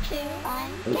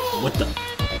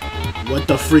 What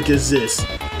the freak is this?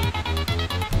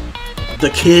 The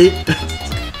kid?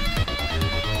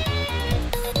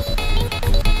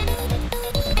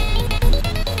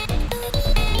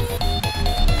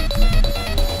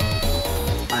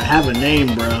 I have a name,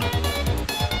 bruh.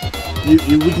 We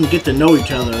can get to know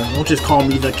each other. Don't just call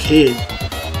me the kid.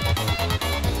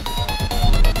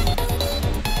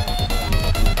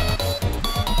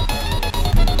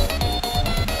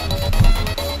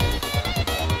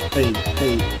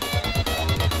 Hey.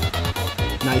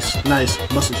 Nice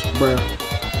muscles, bruh.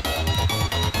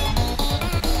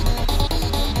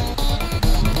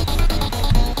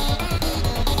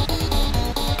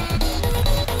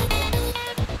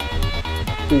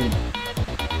 Ooh.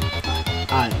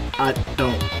 I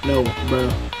don't know,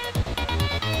 bruh.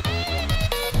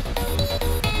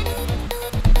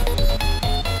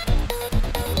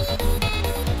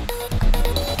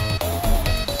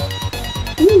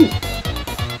 Ooh.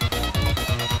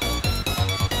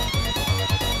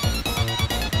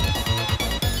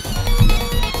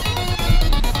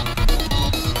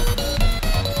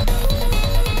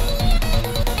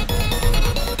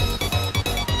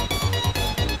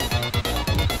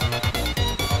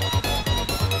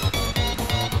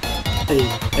 Hey,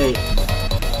 hey.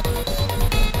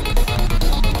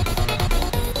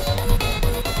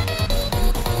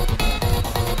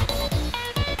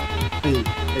 Hey,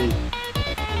 hey.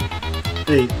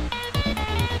 Hey.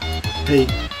 Hey.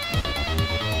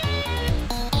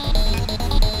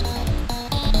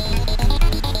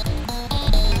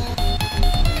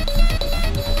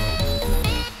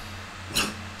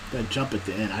 That jump at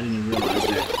the end, I didn't even realize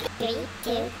that. 3,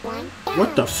 2, 1.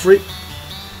 What the freak?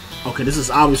 Okay, this is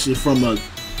obviously from a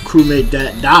crewmate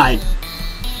that died.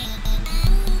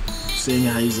 Seeing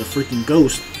how he's a freaking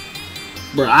ghost.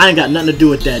 Bro, I ain't got nothing to do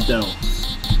with that though.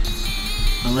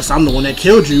 Unless I'm the one that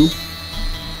killed you.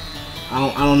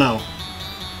 I don't know.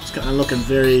 It's kinda looking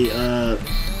very I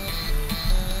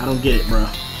don't get it, bro.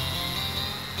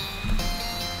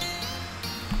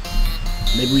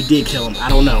 Maybe we did kill him, I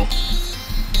don't know.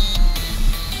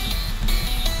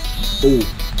 Ooh,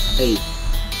 hey.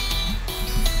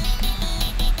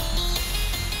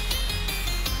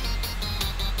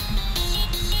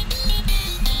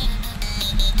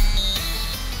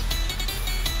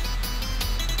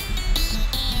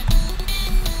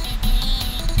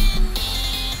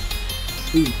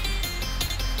 Ooh.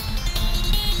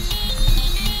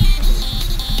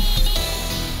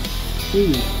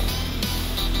 Ooh.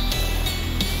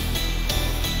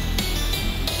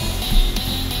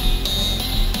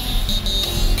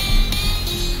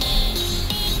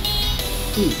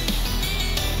 Ooh.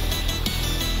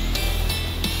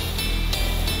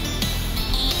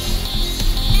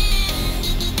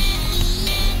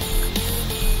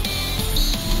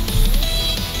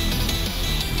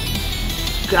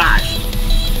 Gosh.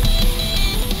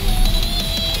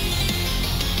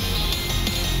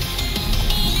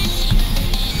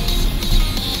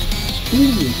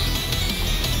 Ooh.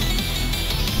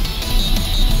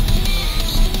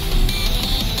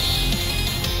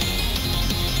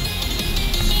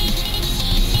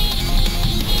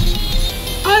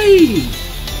 Ay.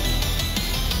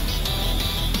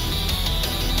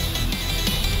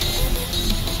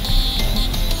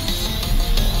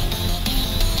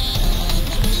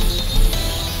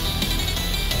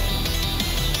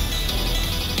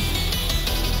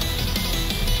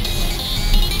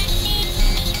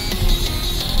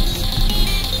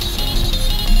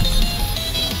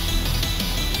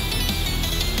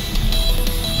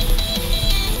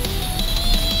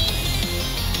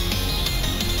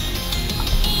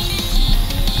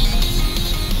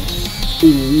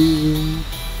 Ooh.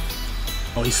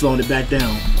 Oh, he's slowing it back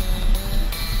down.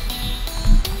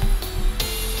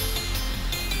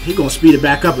 He's gonna speed it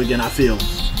back up again, I feel.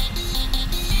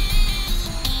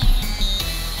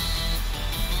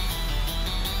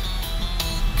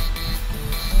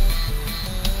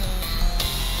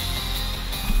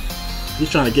 He's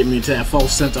trying to get me into that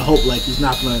false sense of hope, like he's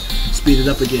not gonna speed it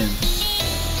up again.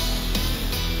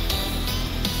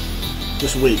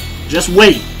 Just wait. Just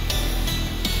wait.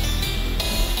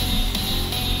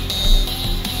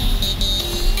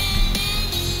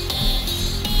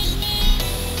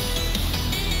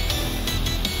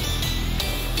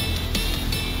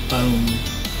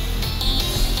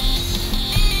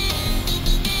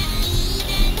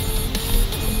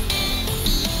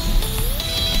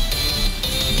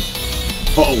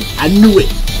 Uh-oh, I knew it.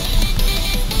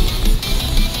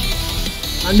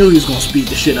 I knew he was gonna speed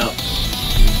the shit up.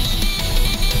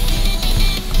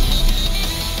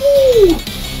 Woo!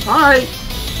 Alright.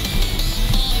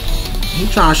 He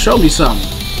trying to show me something.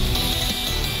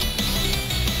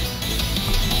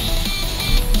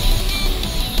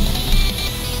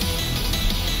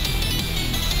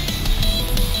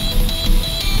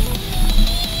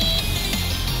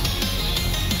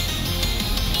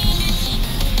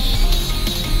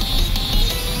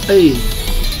 Hey.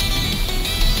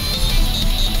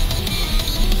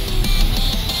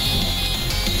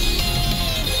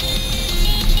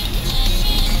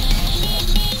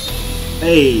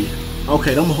 Hey.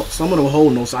 Okay, some of the whole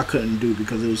notes I couldn't do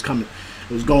because it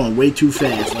was going way too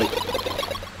fast. Like,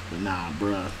 nah,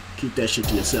 bruh. Keep that shit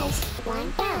to yourself.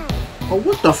 Oh,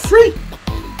 what the freak?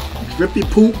 Drippy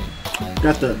poop.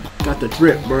 Got the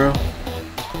drip, bruh.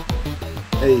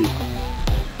 Hey.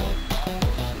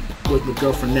 Where's my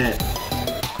girlfriend at?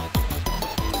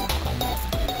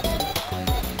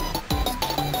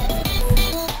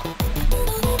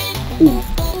 Ooh.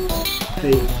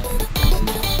 Hey.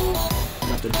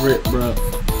 Got the drip, bro.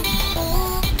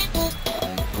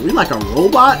 Are we like a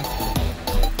robot?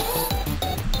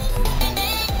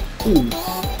 Ooh.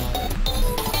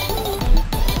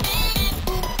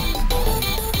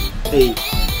 Hey.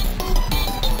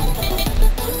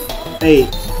 Hey.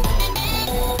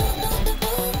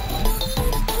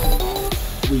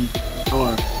 We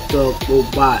are the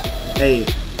robot. Hey,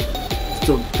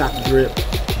 still got the drip.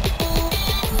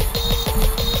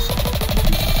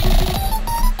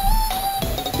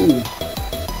 Ooh.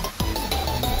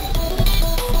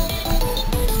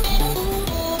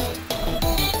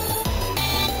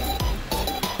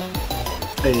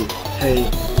 Hey, hey.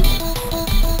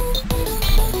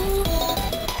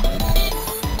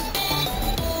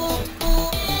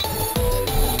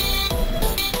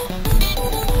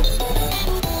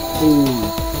 Ooh.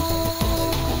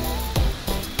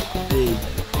 Hey.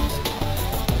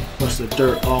 What's the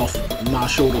dirt off my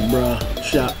shoulder, bruh?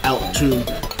 Shout out to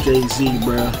Jay-Z,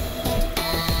 bruh.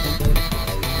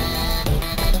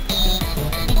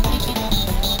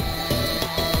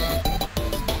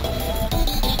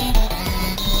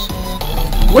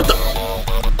 What the?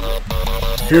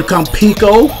 Here come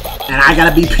Pico, and I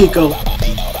gotta be Pico.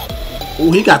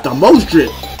 Oh, he got the most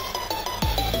drip.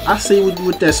 I see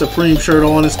with that Supreme shirt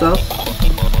on and stuff.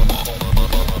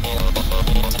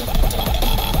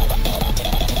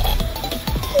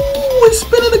 Ooh, he's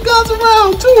spinning the guns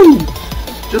around too,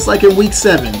 just like in week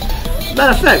 7.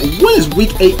 Matter of fact, when is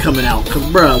week 8 coming out? Cause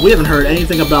bruh, we haven't heard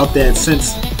anything about that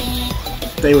since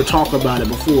they were talking about it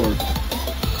before.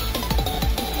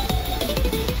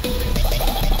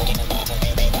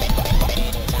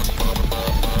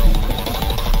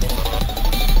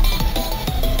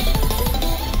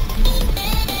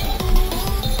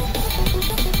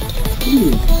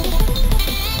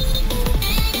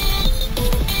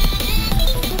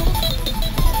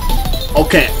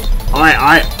 Okay,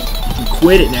 alright, you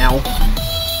quit it now.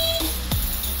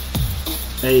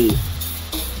 Hey,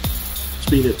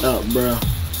 speed it up, bruh.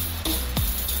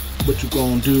 What you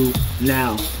gonna do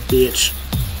now, bitch?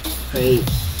 Hey,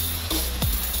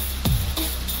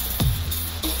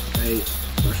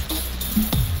 brush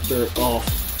dirt off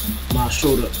my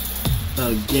shoulder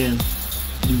again.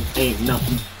 You ain't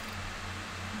nothing.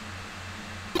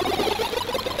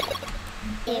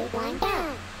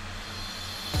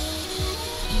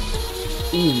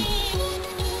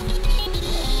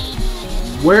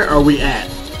 Where are we at?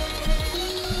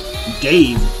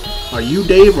 Dave. Are you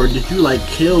Dave, or did you like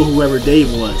kill whoever Dave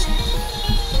was?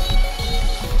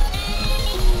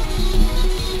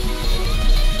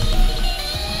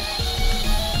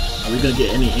 Are we gonna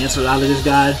get any answers out of this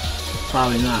guy?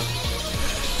 Probably not.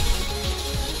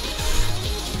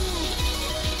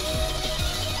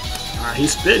 Alright,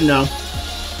 he's spitting now.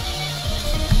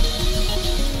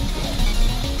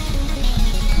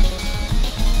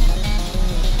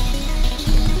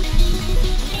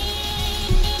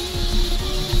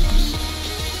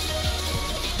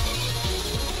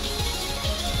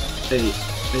 Hey.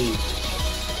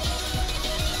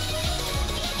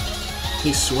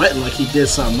 He's sweating like he did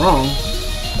something wrong.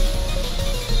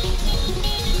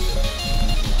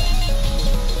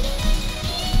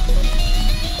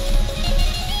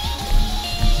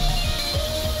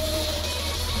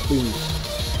 Ooh.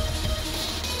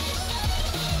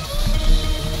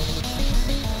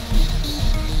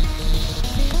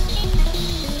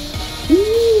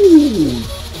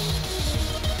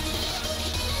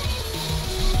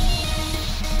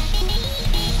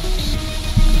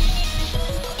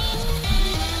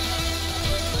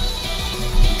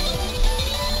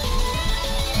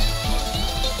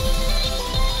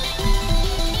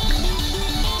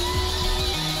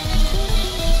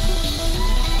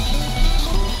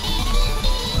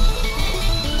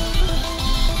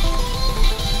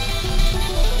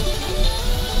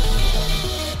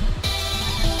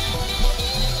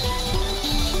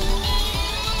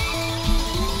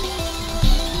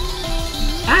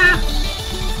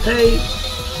 Hey.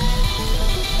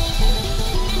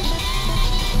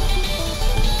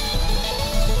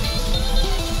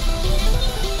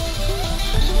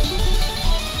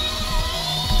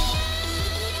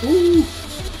 Ooh.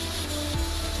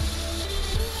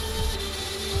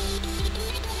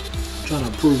 Trying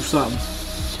to prove something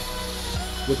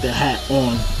with the hat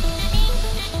on.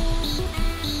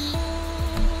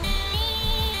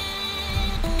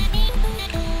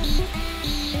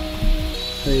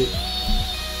 Hey.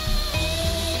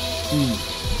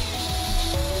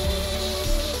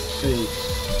 Hey.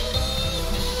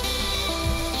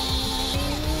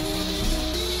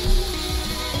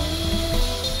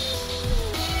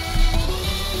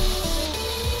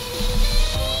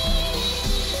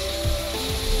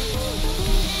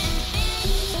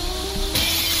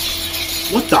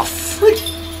 What the freak?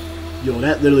 Yo,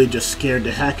 that literally just scared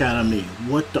the heck out of me.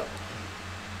 What the?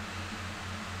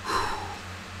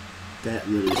 That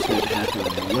really scared the heck out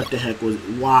of me. What the heck was?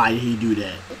 Why did he do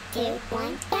that?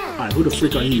 Alright, who the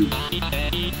freak are you?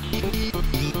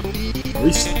 Are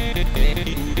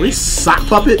we sock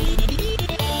puppet?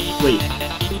 Wait.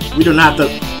 We do not have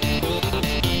to...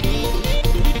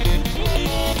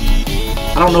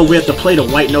 I don't know if we have to play the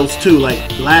white notes too. Like,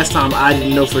 last time I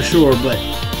didn't know for sure, but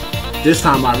this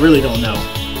time I really don't know.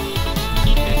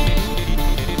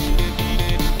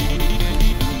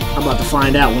 I'm about to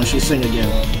find out when she sing again.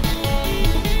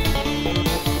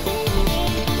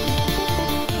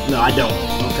 No, I don't.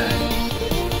 Okay.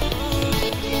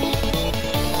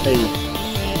 Hey.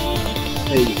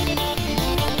 Hey.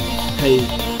 Hey.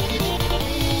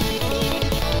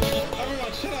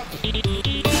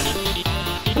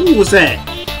 Who was that?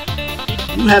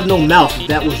 You have no mouth if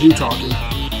that was you talking.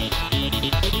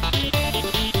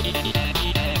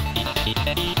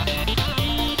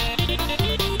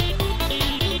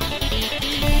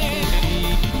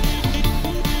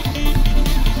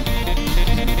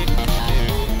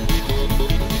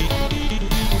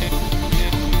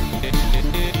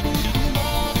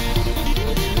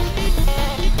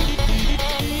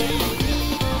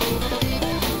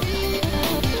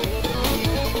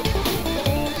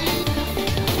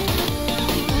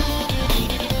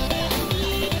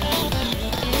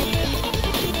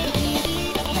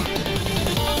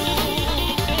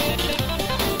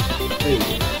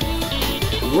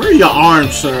 Where are your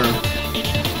arms, sir?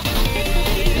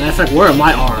 Matter of fact, where are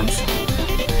my arms?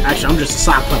 Actually, I'm just a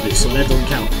sock puppet, so that doesn't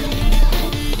count.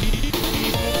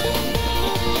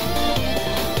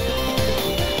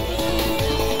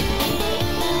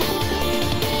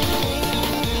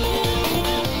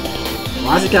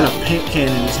 Why's he got a paint can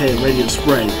in his head ready to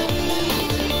spray?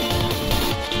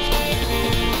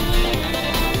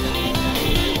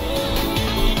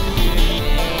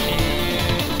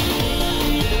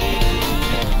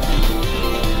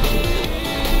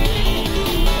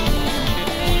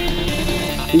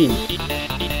 Ooh.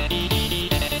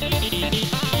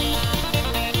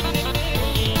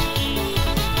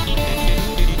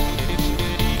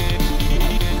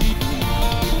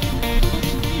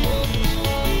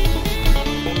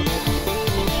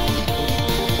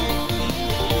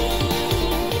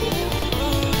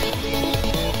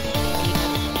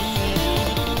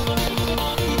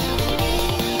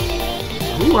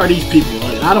 Who are these people?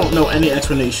 Like, I don't know any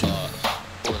explanation.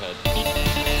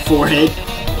 Forehead.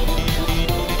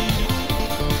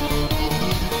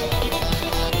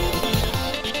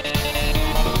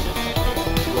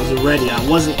 Ready. I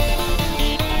wasn't.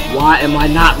 Why am I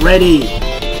not ready?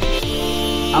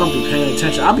 I don't be paying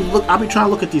attention. I'll be trying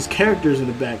to look at these characters in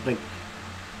the back. Like,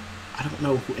 I don't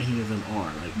know who any of them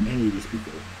are. Like, any of these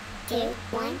people. 2,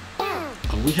 1, go.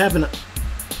 Are we having a?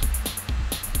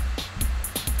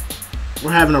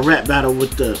 We're having a rap battle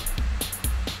with the.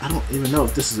 I don't even know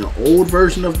if this is an old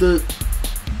version of the.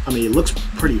 I mean, it looks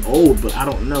pretty old, but I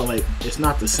don't know. Like, it's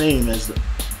not the same as the,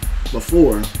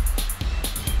 before.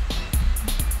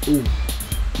 Ooh.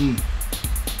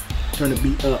 Turn the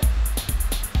beat up.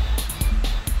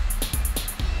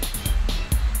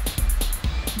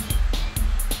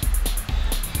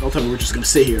 Don't tell me we're just gonna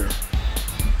sit here.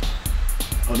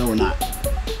 Oh no, we're not.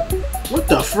 What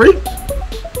the freak?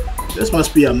 This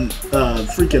must be a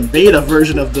freaking beta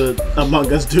version of the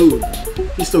Among Us dude.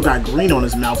 He still got green on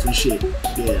his mouth and shit.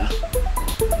 Yeah.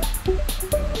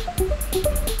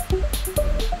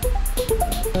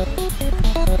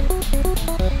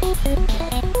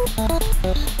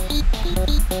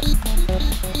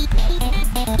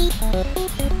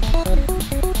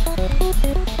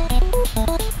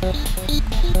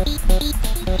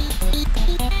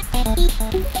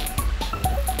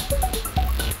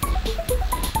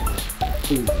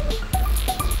 Ooh.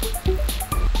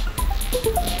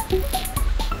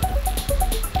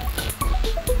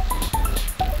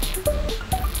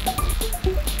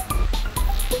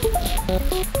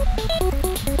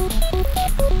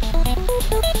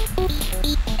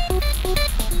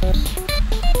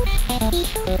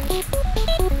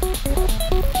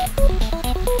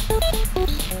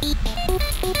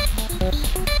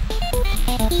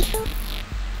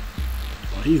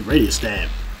 Oh, he's ready to stab,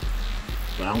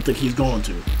 but I don't think he's going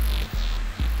to.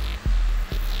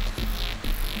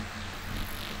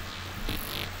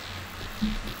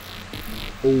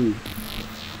 Oh.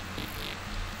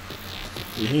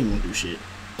 Yeah, he ain't gonna do shit.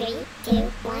 3, 2,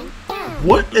 1, go.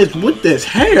 What is with this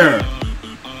hair?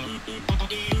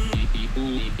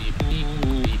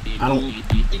 I don't.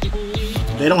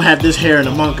 They don't have this hair in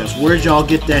Among Us. Where'd y'all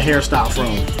get that hairstyle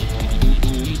from?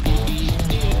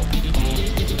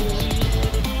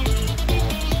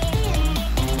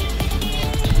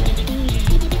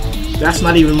 That's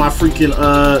not even my freaking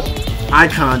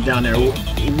icon down there.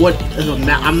 What?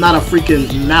 I'm not a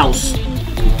freaking mouse.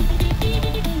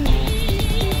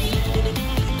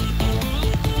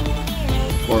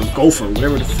 Or a gopher,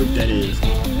 whatever the freak that is.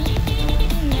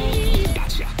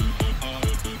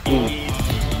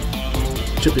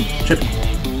 Chipping, chipping.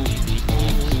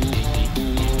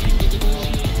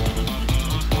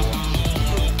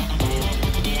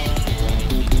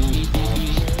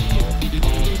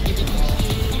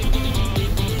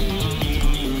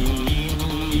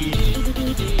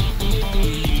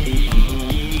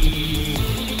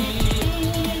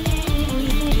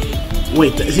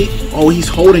 Wait, is he? Oh, he's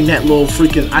holding that little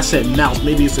freaking. I said mouse.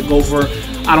 Maybe it's a gopher.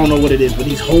 I don't know what it is, but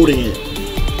he's holding it.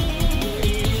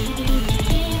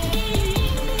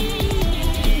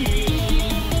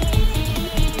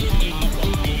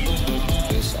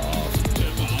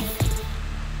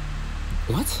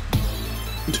 What?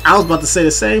 I was about to say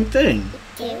the same thing.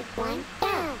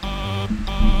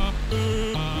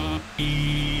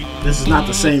 This is not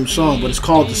the same song, but it's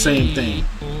called the same thing.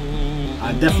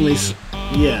 I definitely,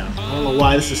 yeah. I don't know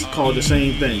why this is called the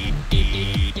same thing.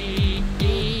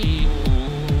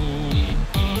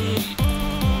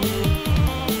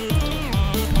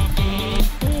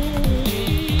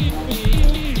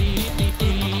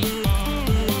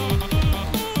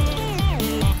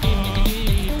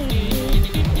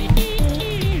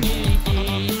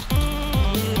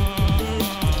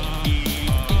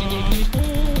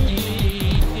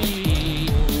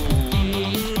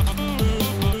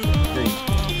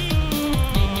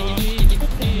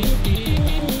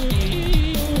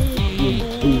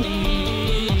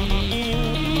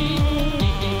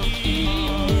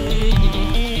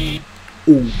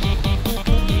 Ooh.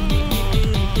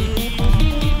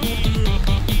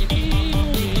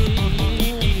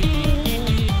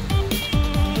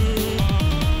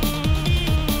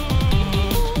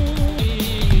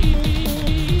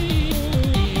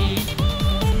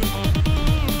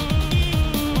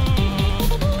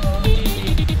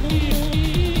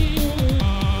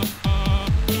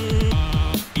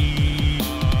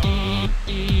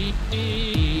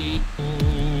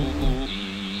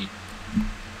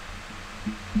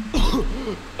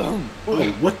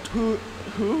 What? Who?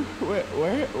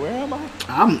 Where am I?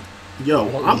 I'm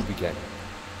Begin.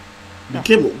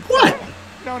 Begin with what?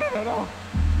 No.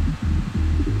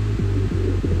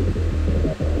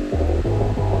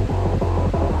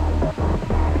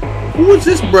 Who is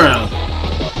this bruh?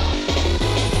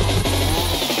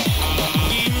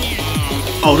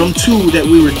 Oh, them two that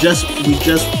we just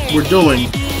were doing.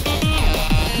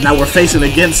 Now we're facing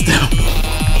against them.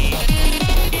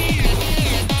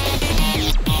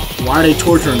 Why are they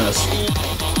torturing us?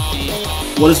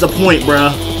 What is the point,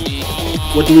 bruh?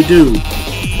 What do we do?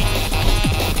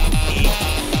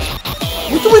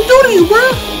 What do we do to you,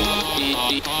 bruh?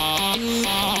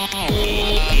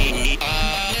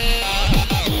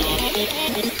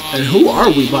 And who are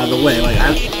we, by the way? Like,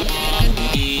 I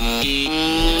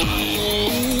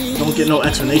don't get no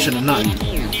explanation of nothing.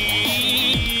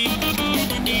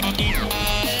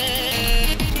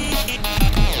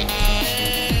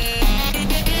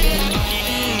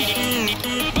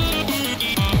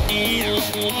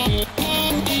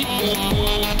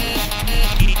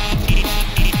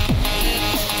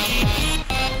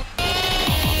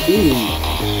 Ooh.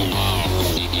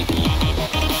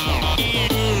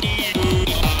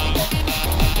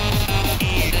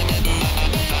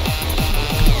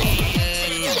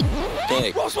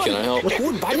 Hey, can I help? Who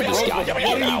invited this guy? What are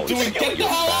you doing? Get the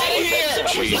hell out of here!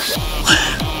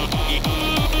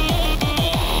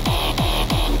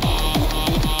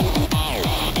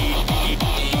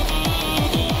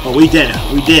 Oh, we did.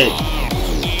 We did.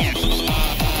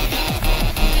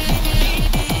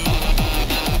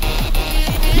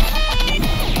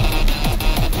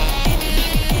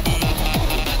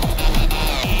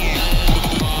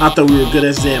 I thought we were good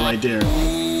as that right there.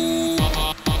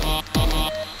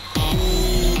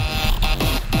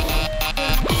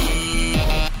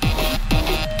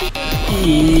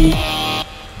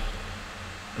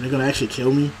 Are they gonna actually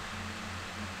kill me?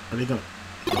 Are they gonna?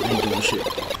 Oh, they ain't doing shit.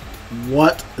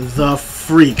 What the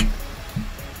freak?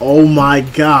 Oh my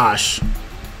gosh.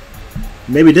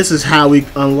 Maybe this is how we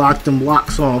unlock them lock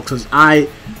songs, because I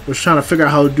was trying to figure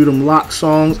out how to do them lock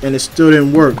songs and it still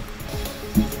didn't work.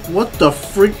 What the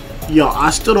freak? Yo, I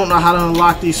still don't know how to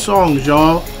unlock these songs,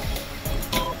 y'all.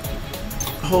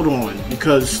 Hold on,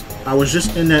 because I was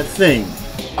just in that thing.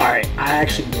 Alright, I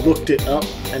actually looked it up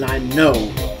and I know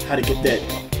how to get that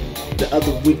the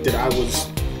other week that I was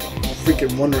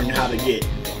freaking wondering how to get.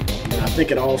 And I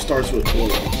think it all starts with, well,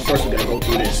 first we gotta go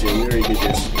through this. Yeah, we already did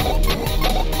this.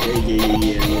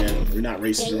 Yeah. We're not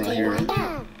racist around here.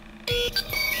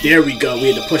 There we go.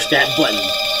 We had to push that button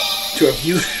to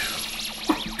review.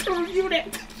 To review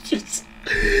that.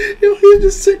 Yo, he's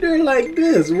just sitting there like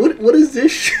this. What is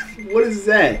this? What is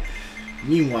that?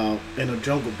 Meanwhile, in a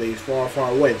jungle base far,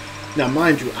 far away. Now,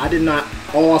 mind you, I did not.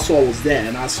 All I saw was that,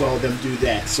 and I saw them do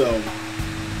that. So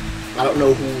I don't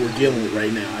know who we're dealing with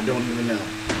right now. I don't even know.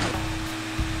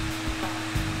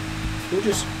 Who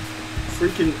just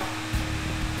freaking?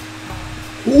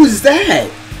 Who is that?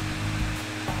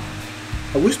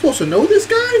 Are we supposed to know this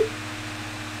guy?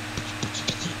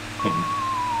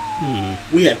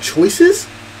 We have choices?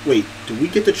 Wait, do we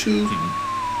get to choose?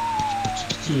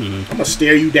 I'm gonna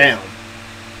stare you down.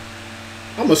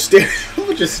 I'm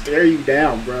gonna just stare you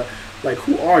down, bro. Like,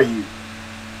 who are you?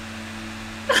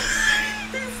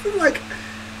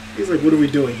 he's like, what are we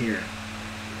doing here?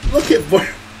 Look at boy.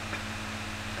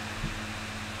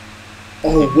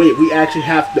 Oh wait, we actually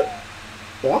have to.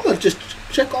 Well, I'm gonna just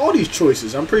check all these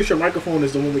choices. I'm pretty sure microphone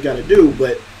is the one we gotta do,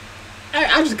 but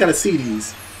I just gotta see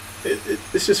these.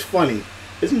 It's just funny.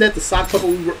 Isn't that the sock puppet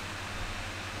we were?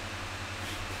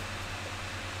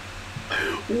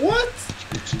 What?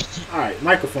 Alright,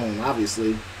 microphone,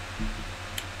 obviously.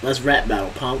 Let's rap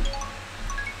battle, punk.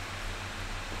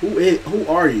 Who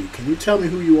are you? Can you tell me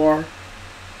who you are?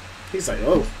 He's like,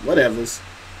 oh, whatevers.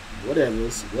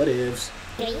 Whatevers. What ifs.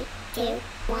 3, 2,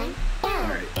 1, go.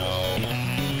 Alright.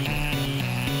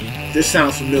 This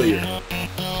sounds familiar.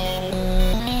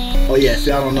 Oh yeah, if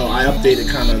y'all don't know, I updated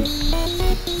kind of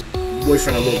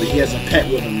boyfriend a little bit. He has a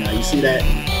pet with him now. You see that?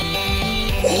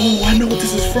 Oh, I know what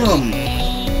this is from.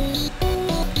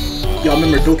 Y'all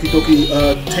remember Doki Doki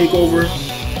Takeover?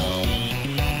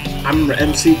 I remember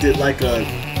MC did like a,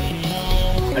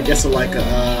 I guess like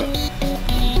a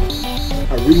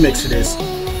remix of this.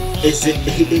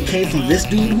 It came from this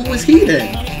dude? Who was he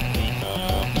then?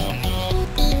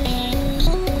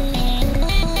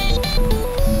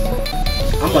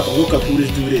 I'm about to look up who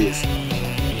this dude is.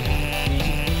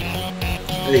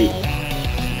 Hey.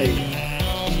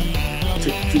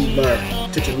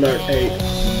 Titular, hey.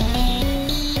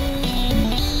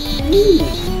 Ooh.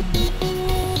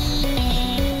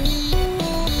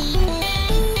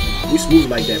 We smooth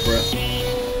like that, bruh.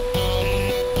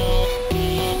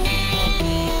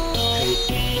 Hey.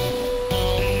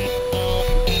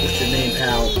 What's your name,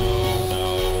 pal?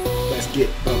 Let's get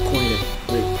acquainted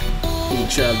with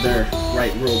each other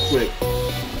right real quick.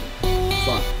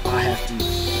 Fuck, I have to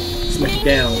smack you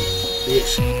down,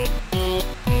 bitch.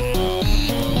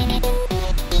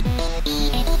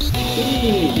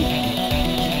 Ooh.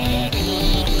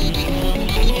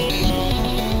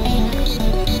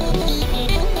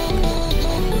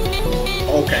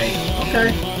 Okay.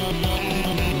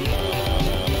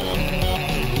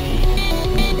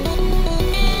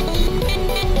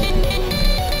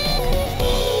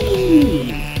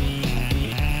 Ooh.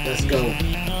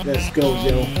 Let's go,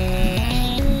 yo.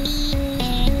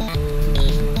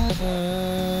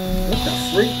 What the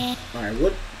freak? Alright,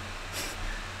 what?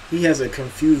 He has a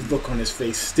confused look on his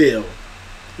face still.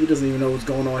 He doesn't even know what's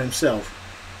going on himself.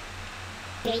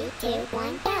 3, 2,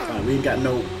 1, go. Alright, we ain't got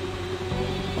no...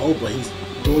 Oh, but he's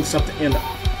doing something in the... Oh,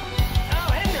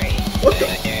 Henry! What the...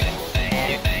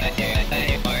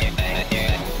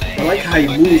 I like how he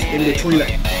moves in between the...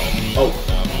 Oh.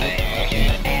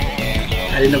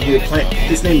 I didn't know we were playing...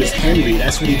 His name is Henry,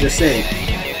 that's what he just said.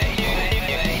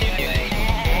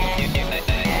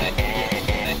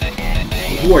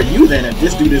 Who are you then if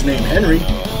this dude is named Henry?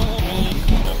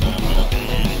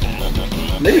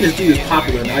 Maybe this dude is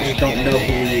popular and I just don't know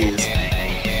who he is.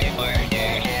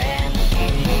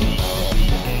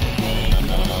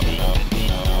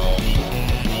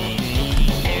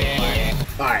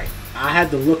 Alright, I had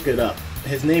to look it up.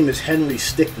 His name is Henry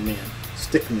Stickmin.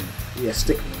 Yeah,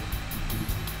 Stickmin.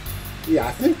 Yeah,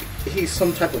 I think he's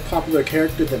some type of popular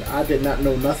character that I did not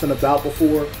know nothing about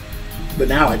before. But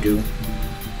now I do.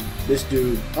 This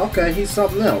dude, okay, he's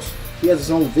something else. He has his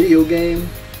own video game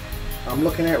I'm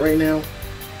looking at right now.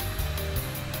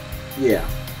 Yeah.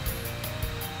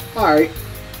 Alright,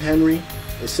 Henry.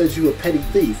 It says you a petty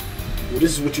thief. Well,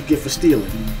 this is what you get for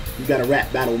stealing. You gotta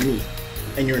rap battle me.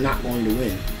 And you're not going to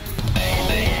win.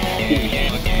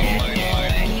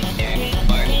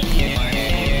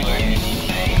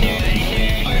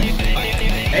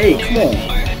 Hey, come on.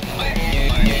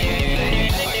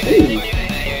 Ooh.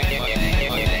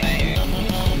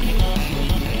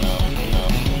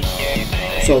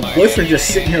 So boyfriend just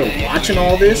sitting here watching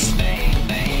all this?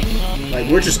 Like,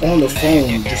 we're just on the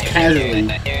phone, just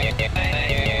casually.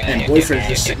 And boyfriend's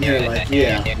just sitting here like,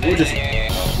 yeah, we'll just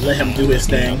let him do his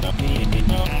thing.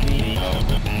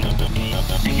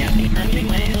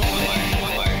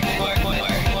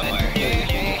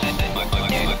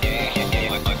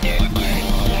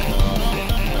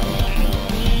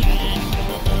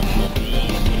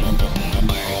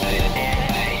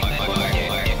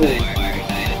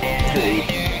 Hey.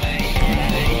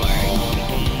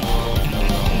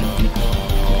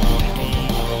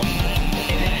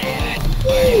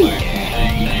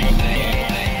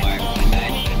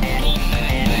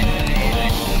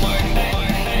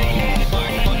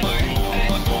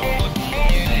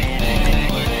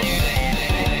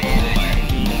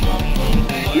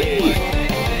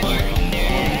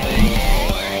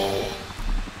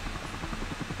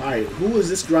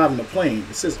 this driving the plane?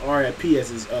 It says RIP as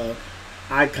his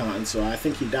icon, so I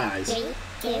think he dies.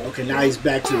 Okay, now he's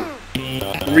back to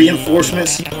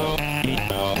reinforcements.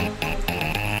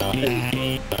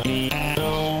 Hey.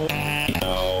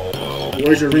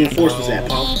 Where's your reinforcements at,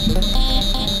 punk?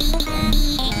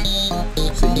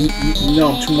 So you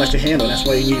know I'm too much to handle. That's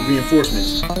why you need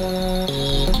reinforcements.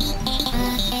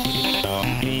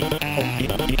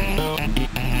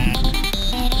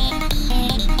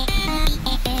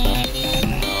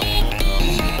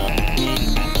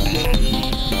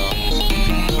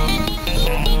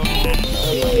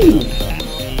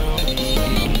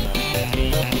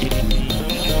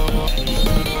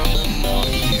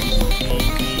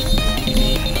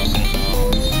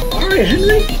 Alright,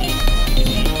 Henry.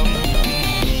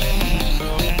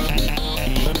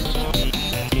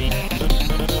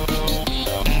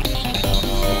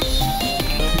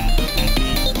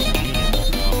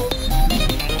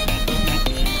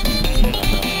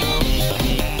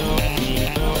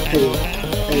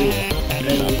 Hey,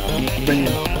 bring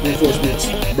in reinforcements,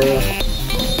 bruh.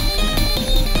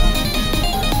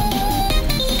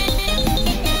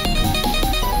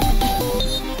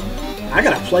 I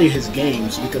gotta play his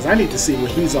games because I need to see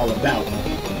what he's all about.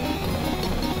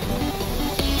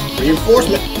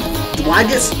 Reinforcement. Do I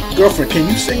get girlfriend? Can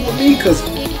you sing with me? Cause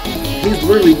he's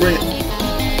literally bringing.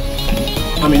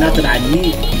 I mean, not that I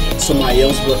need somebody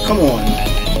else, but come on,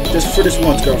 just for this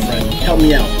once, girlfriend, help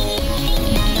me out.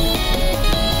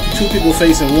 Two people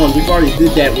facing one. We've already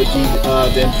did that with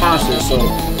the imposter. So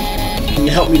can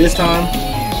you help me this time?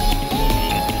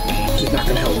 She's not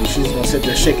gonna help me. She's gonna sit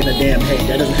there shaking her damn head.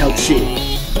 That doesn't help shit.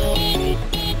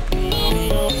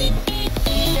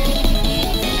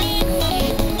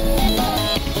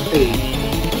 Hey,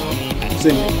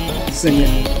 sing it, sing it.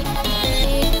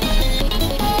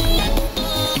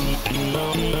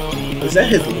 Is that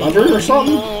his lover or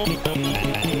something?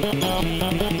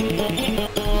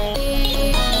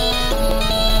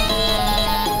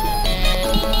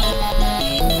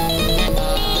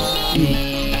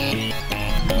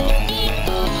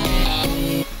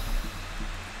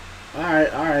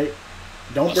 Alright.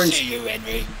 Don't bring. See you,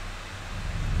 Henry.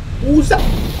 Who's that?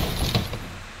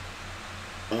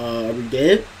 Are we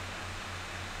dead?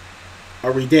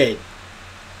 Are we dead?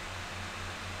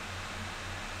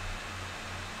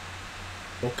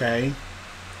 Okay.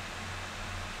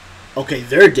 Okay,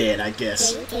 they're dead, I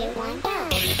guess. 3, 2, 1, go.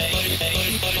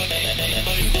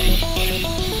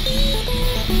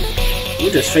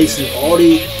 We're just facing all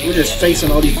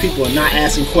these people and not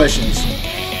asking questions.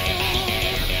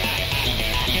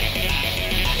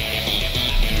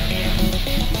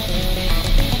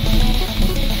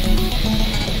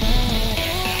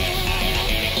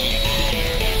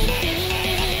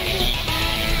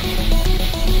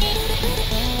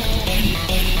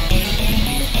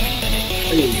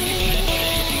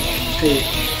 Hey,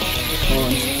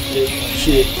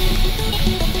 shit.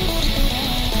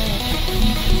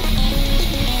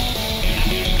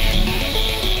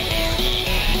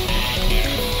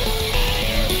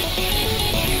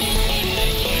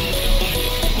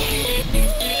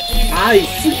 I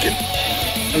freaking.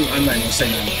 I'm not even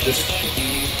saying that. Just.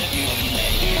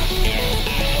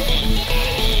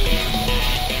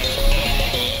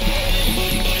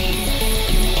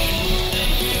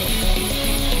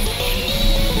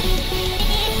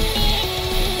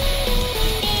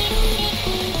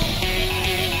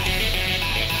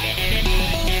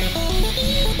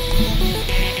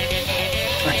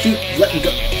 Keep letting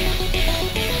go. I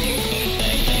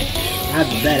have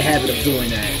a bad habit of doing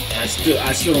that. I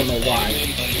still don't know why.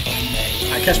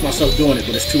 I catch myself doing it,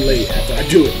 but it's too late after I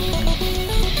do it.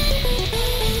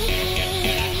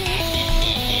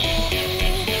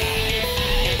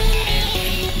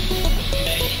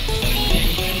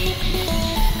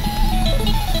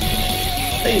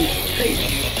 Hey.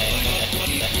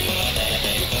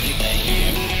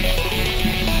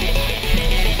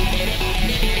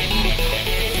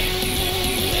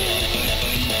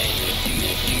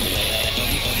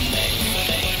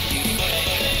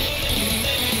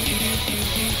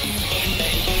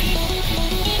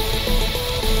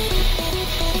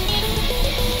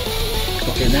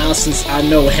 Okay, now since I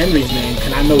know Henry's name,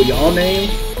 can I know y'all name?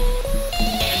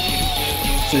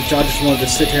 Since y'all just wanted to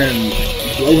sit here and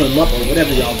blow him up or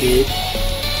whatever y'all did.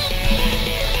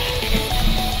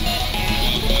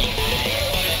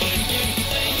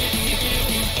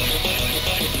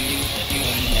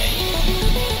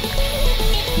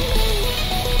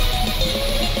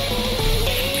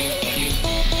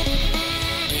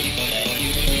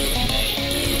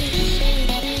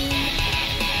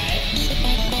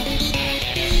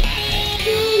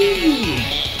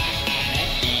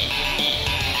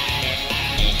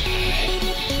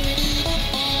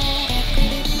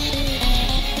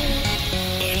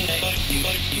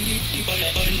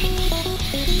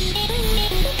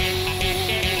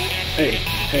 Hey,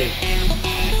 hey.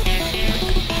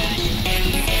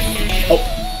 Oh.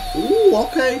 Ooh,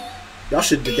 okay. Y'all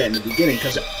should have did that in the beginning,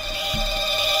 because...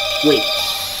 Wait.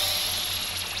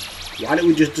 Why did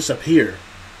we just disappear?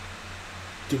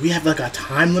 Did we have like a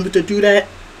time limit to do that?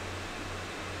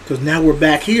 Because now we're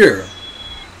back here.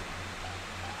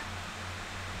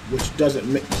 Which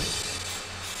doesn't make...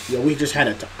 Yeah, we just had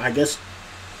a... I guess...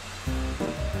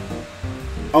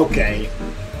 Okay.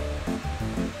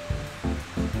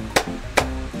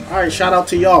 Alright, shout out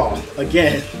to y'all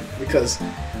again. Because,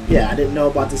 yeah, I didn't know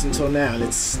about this until now. And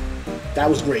that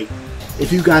was great.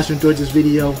 If you guys enjoyed this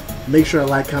video, make sure to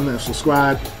like, comment, and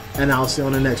subscribe. And I'll see you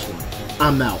on the next one.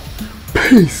 I'm out.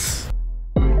 Peace.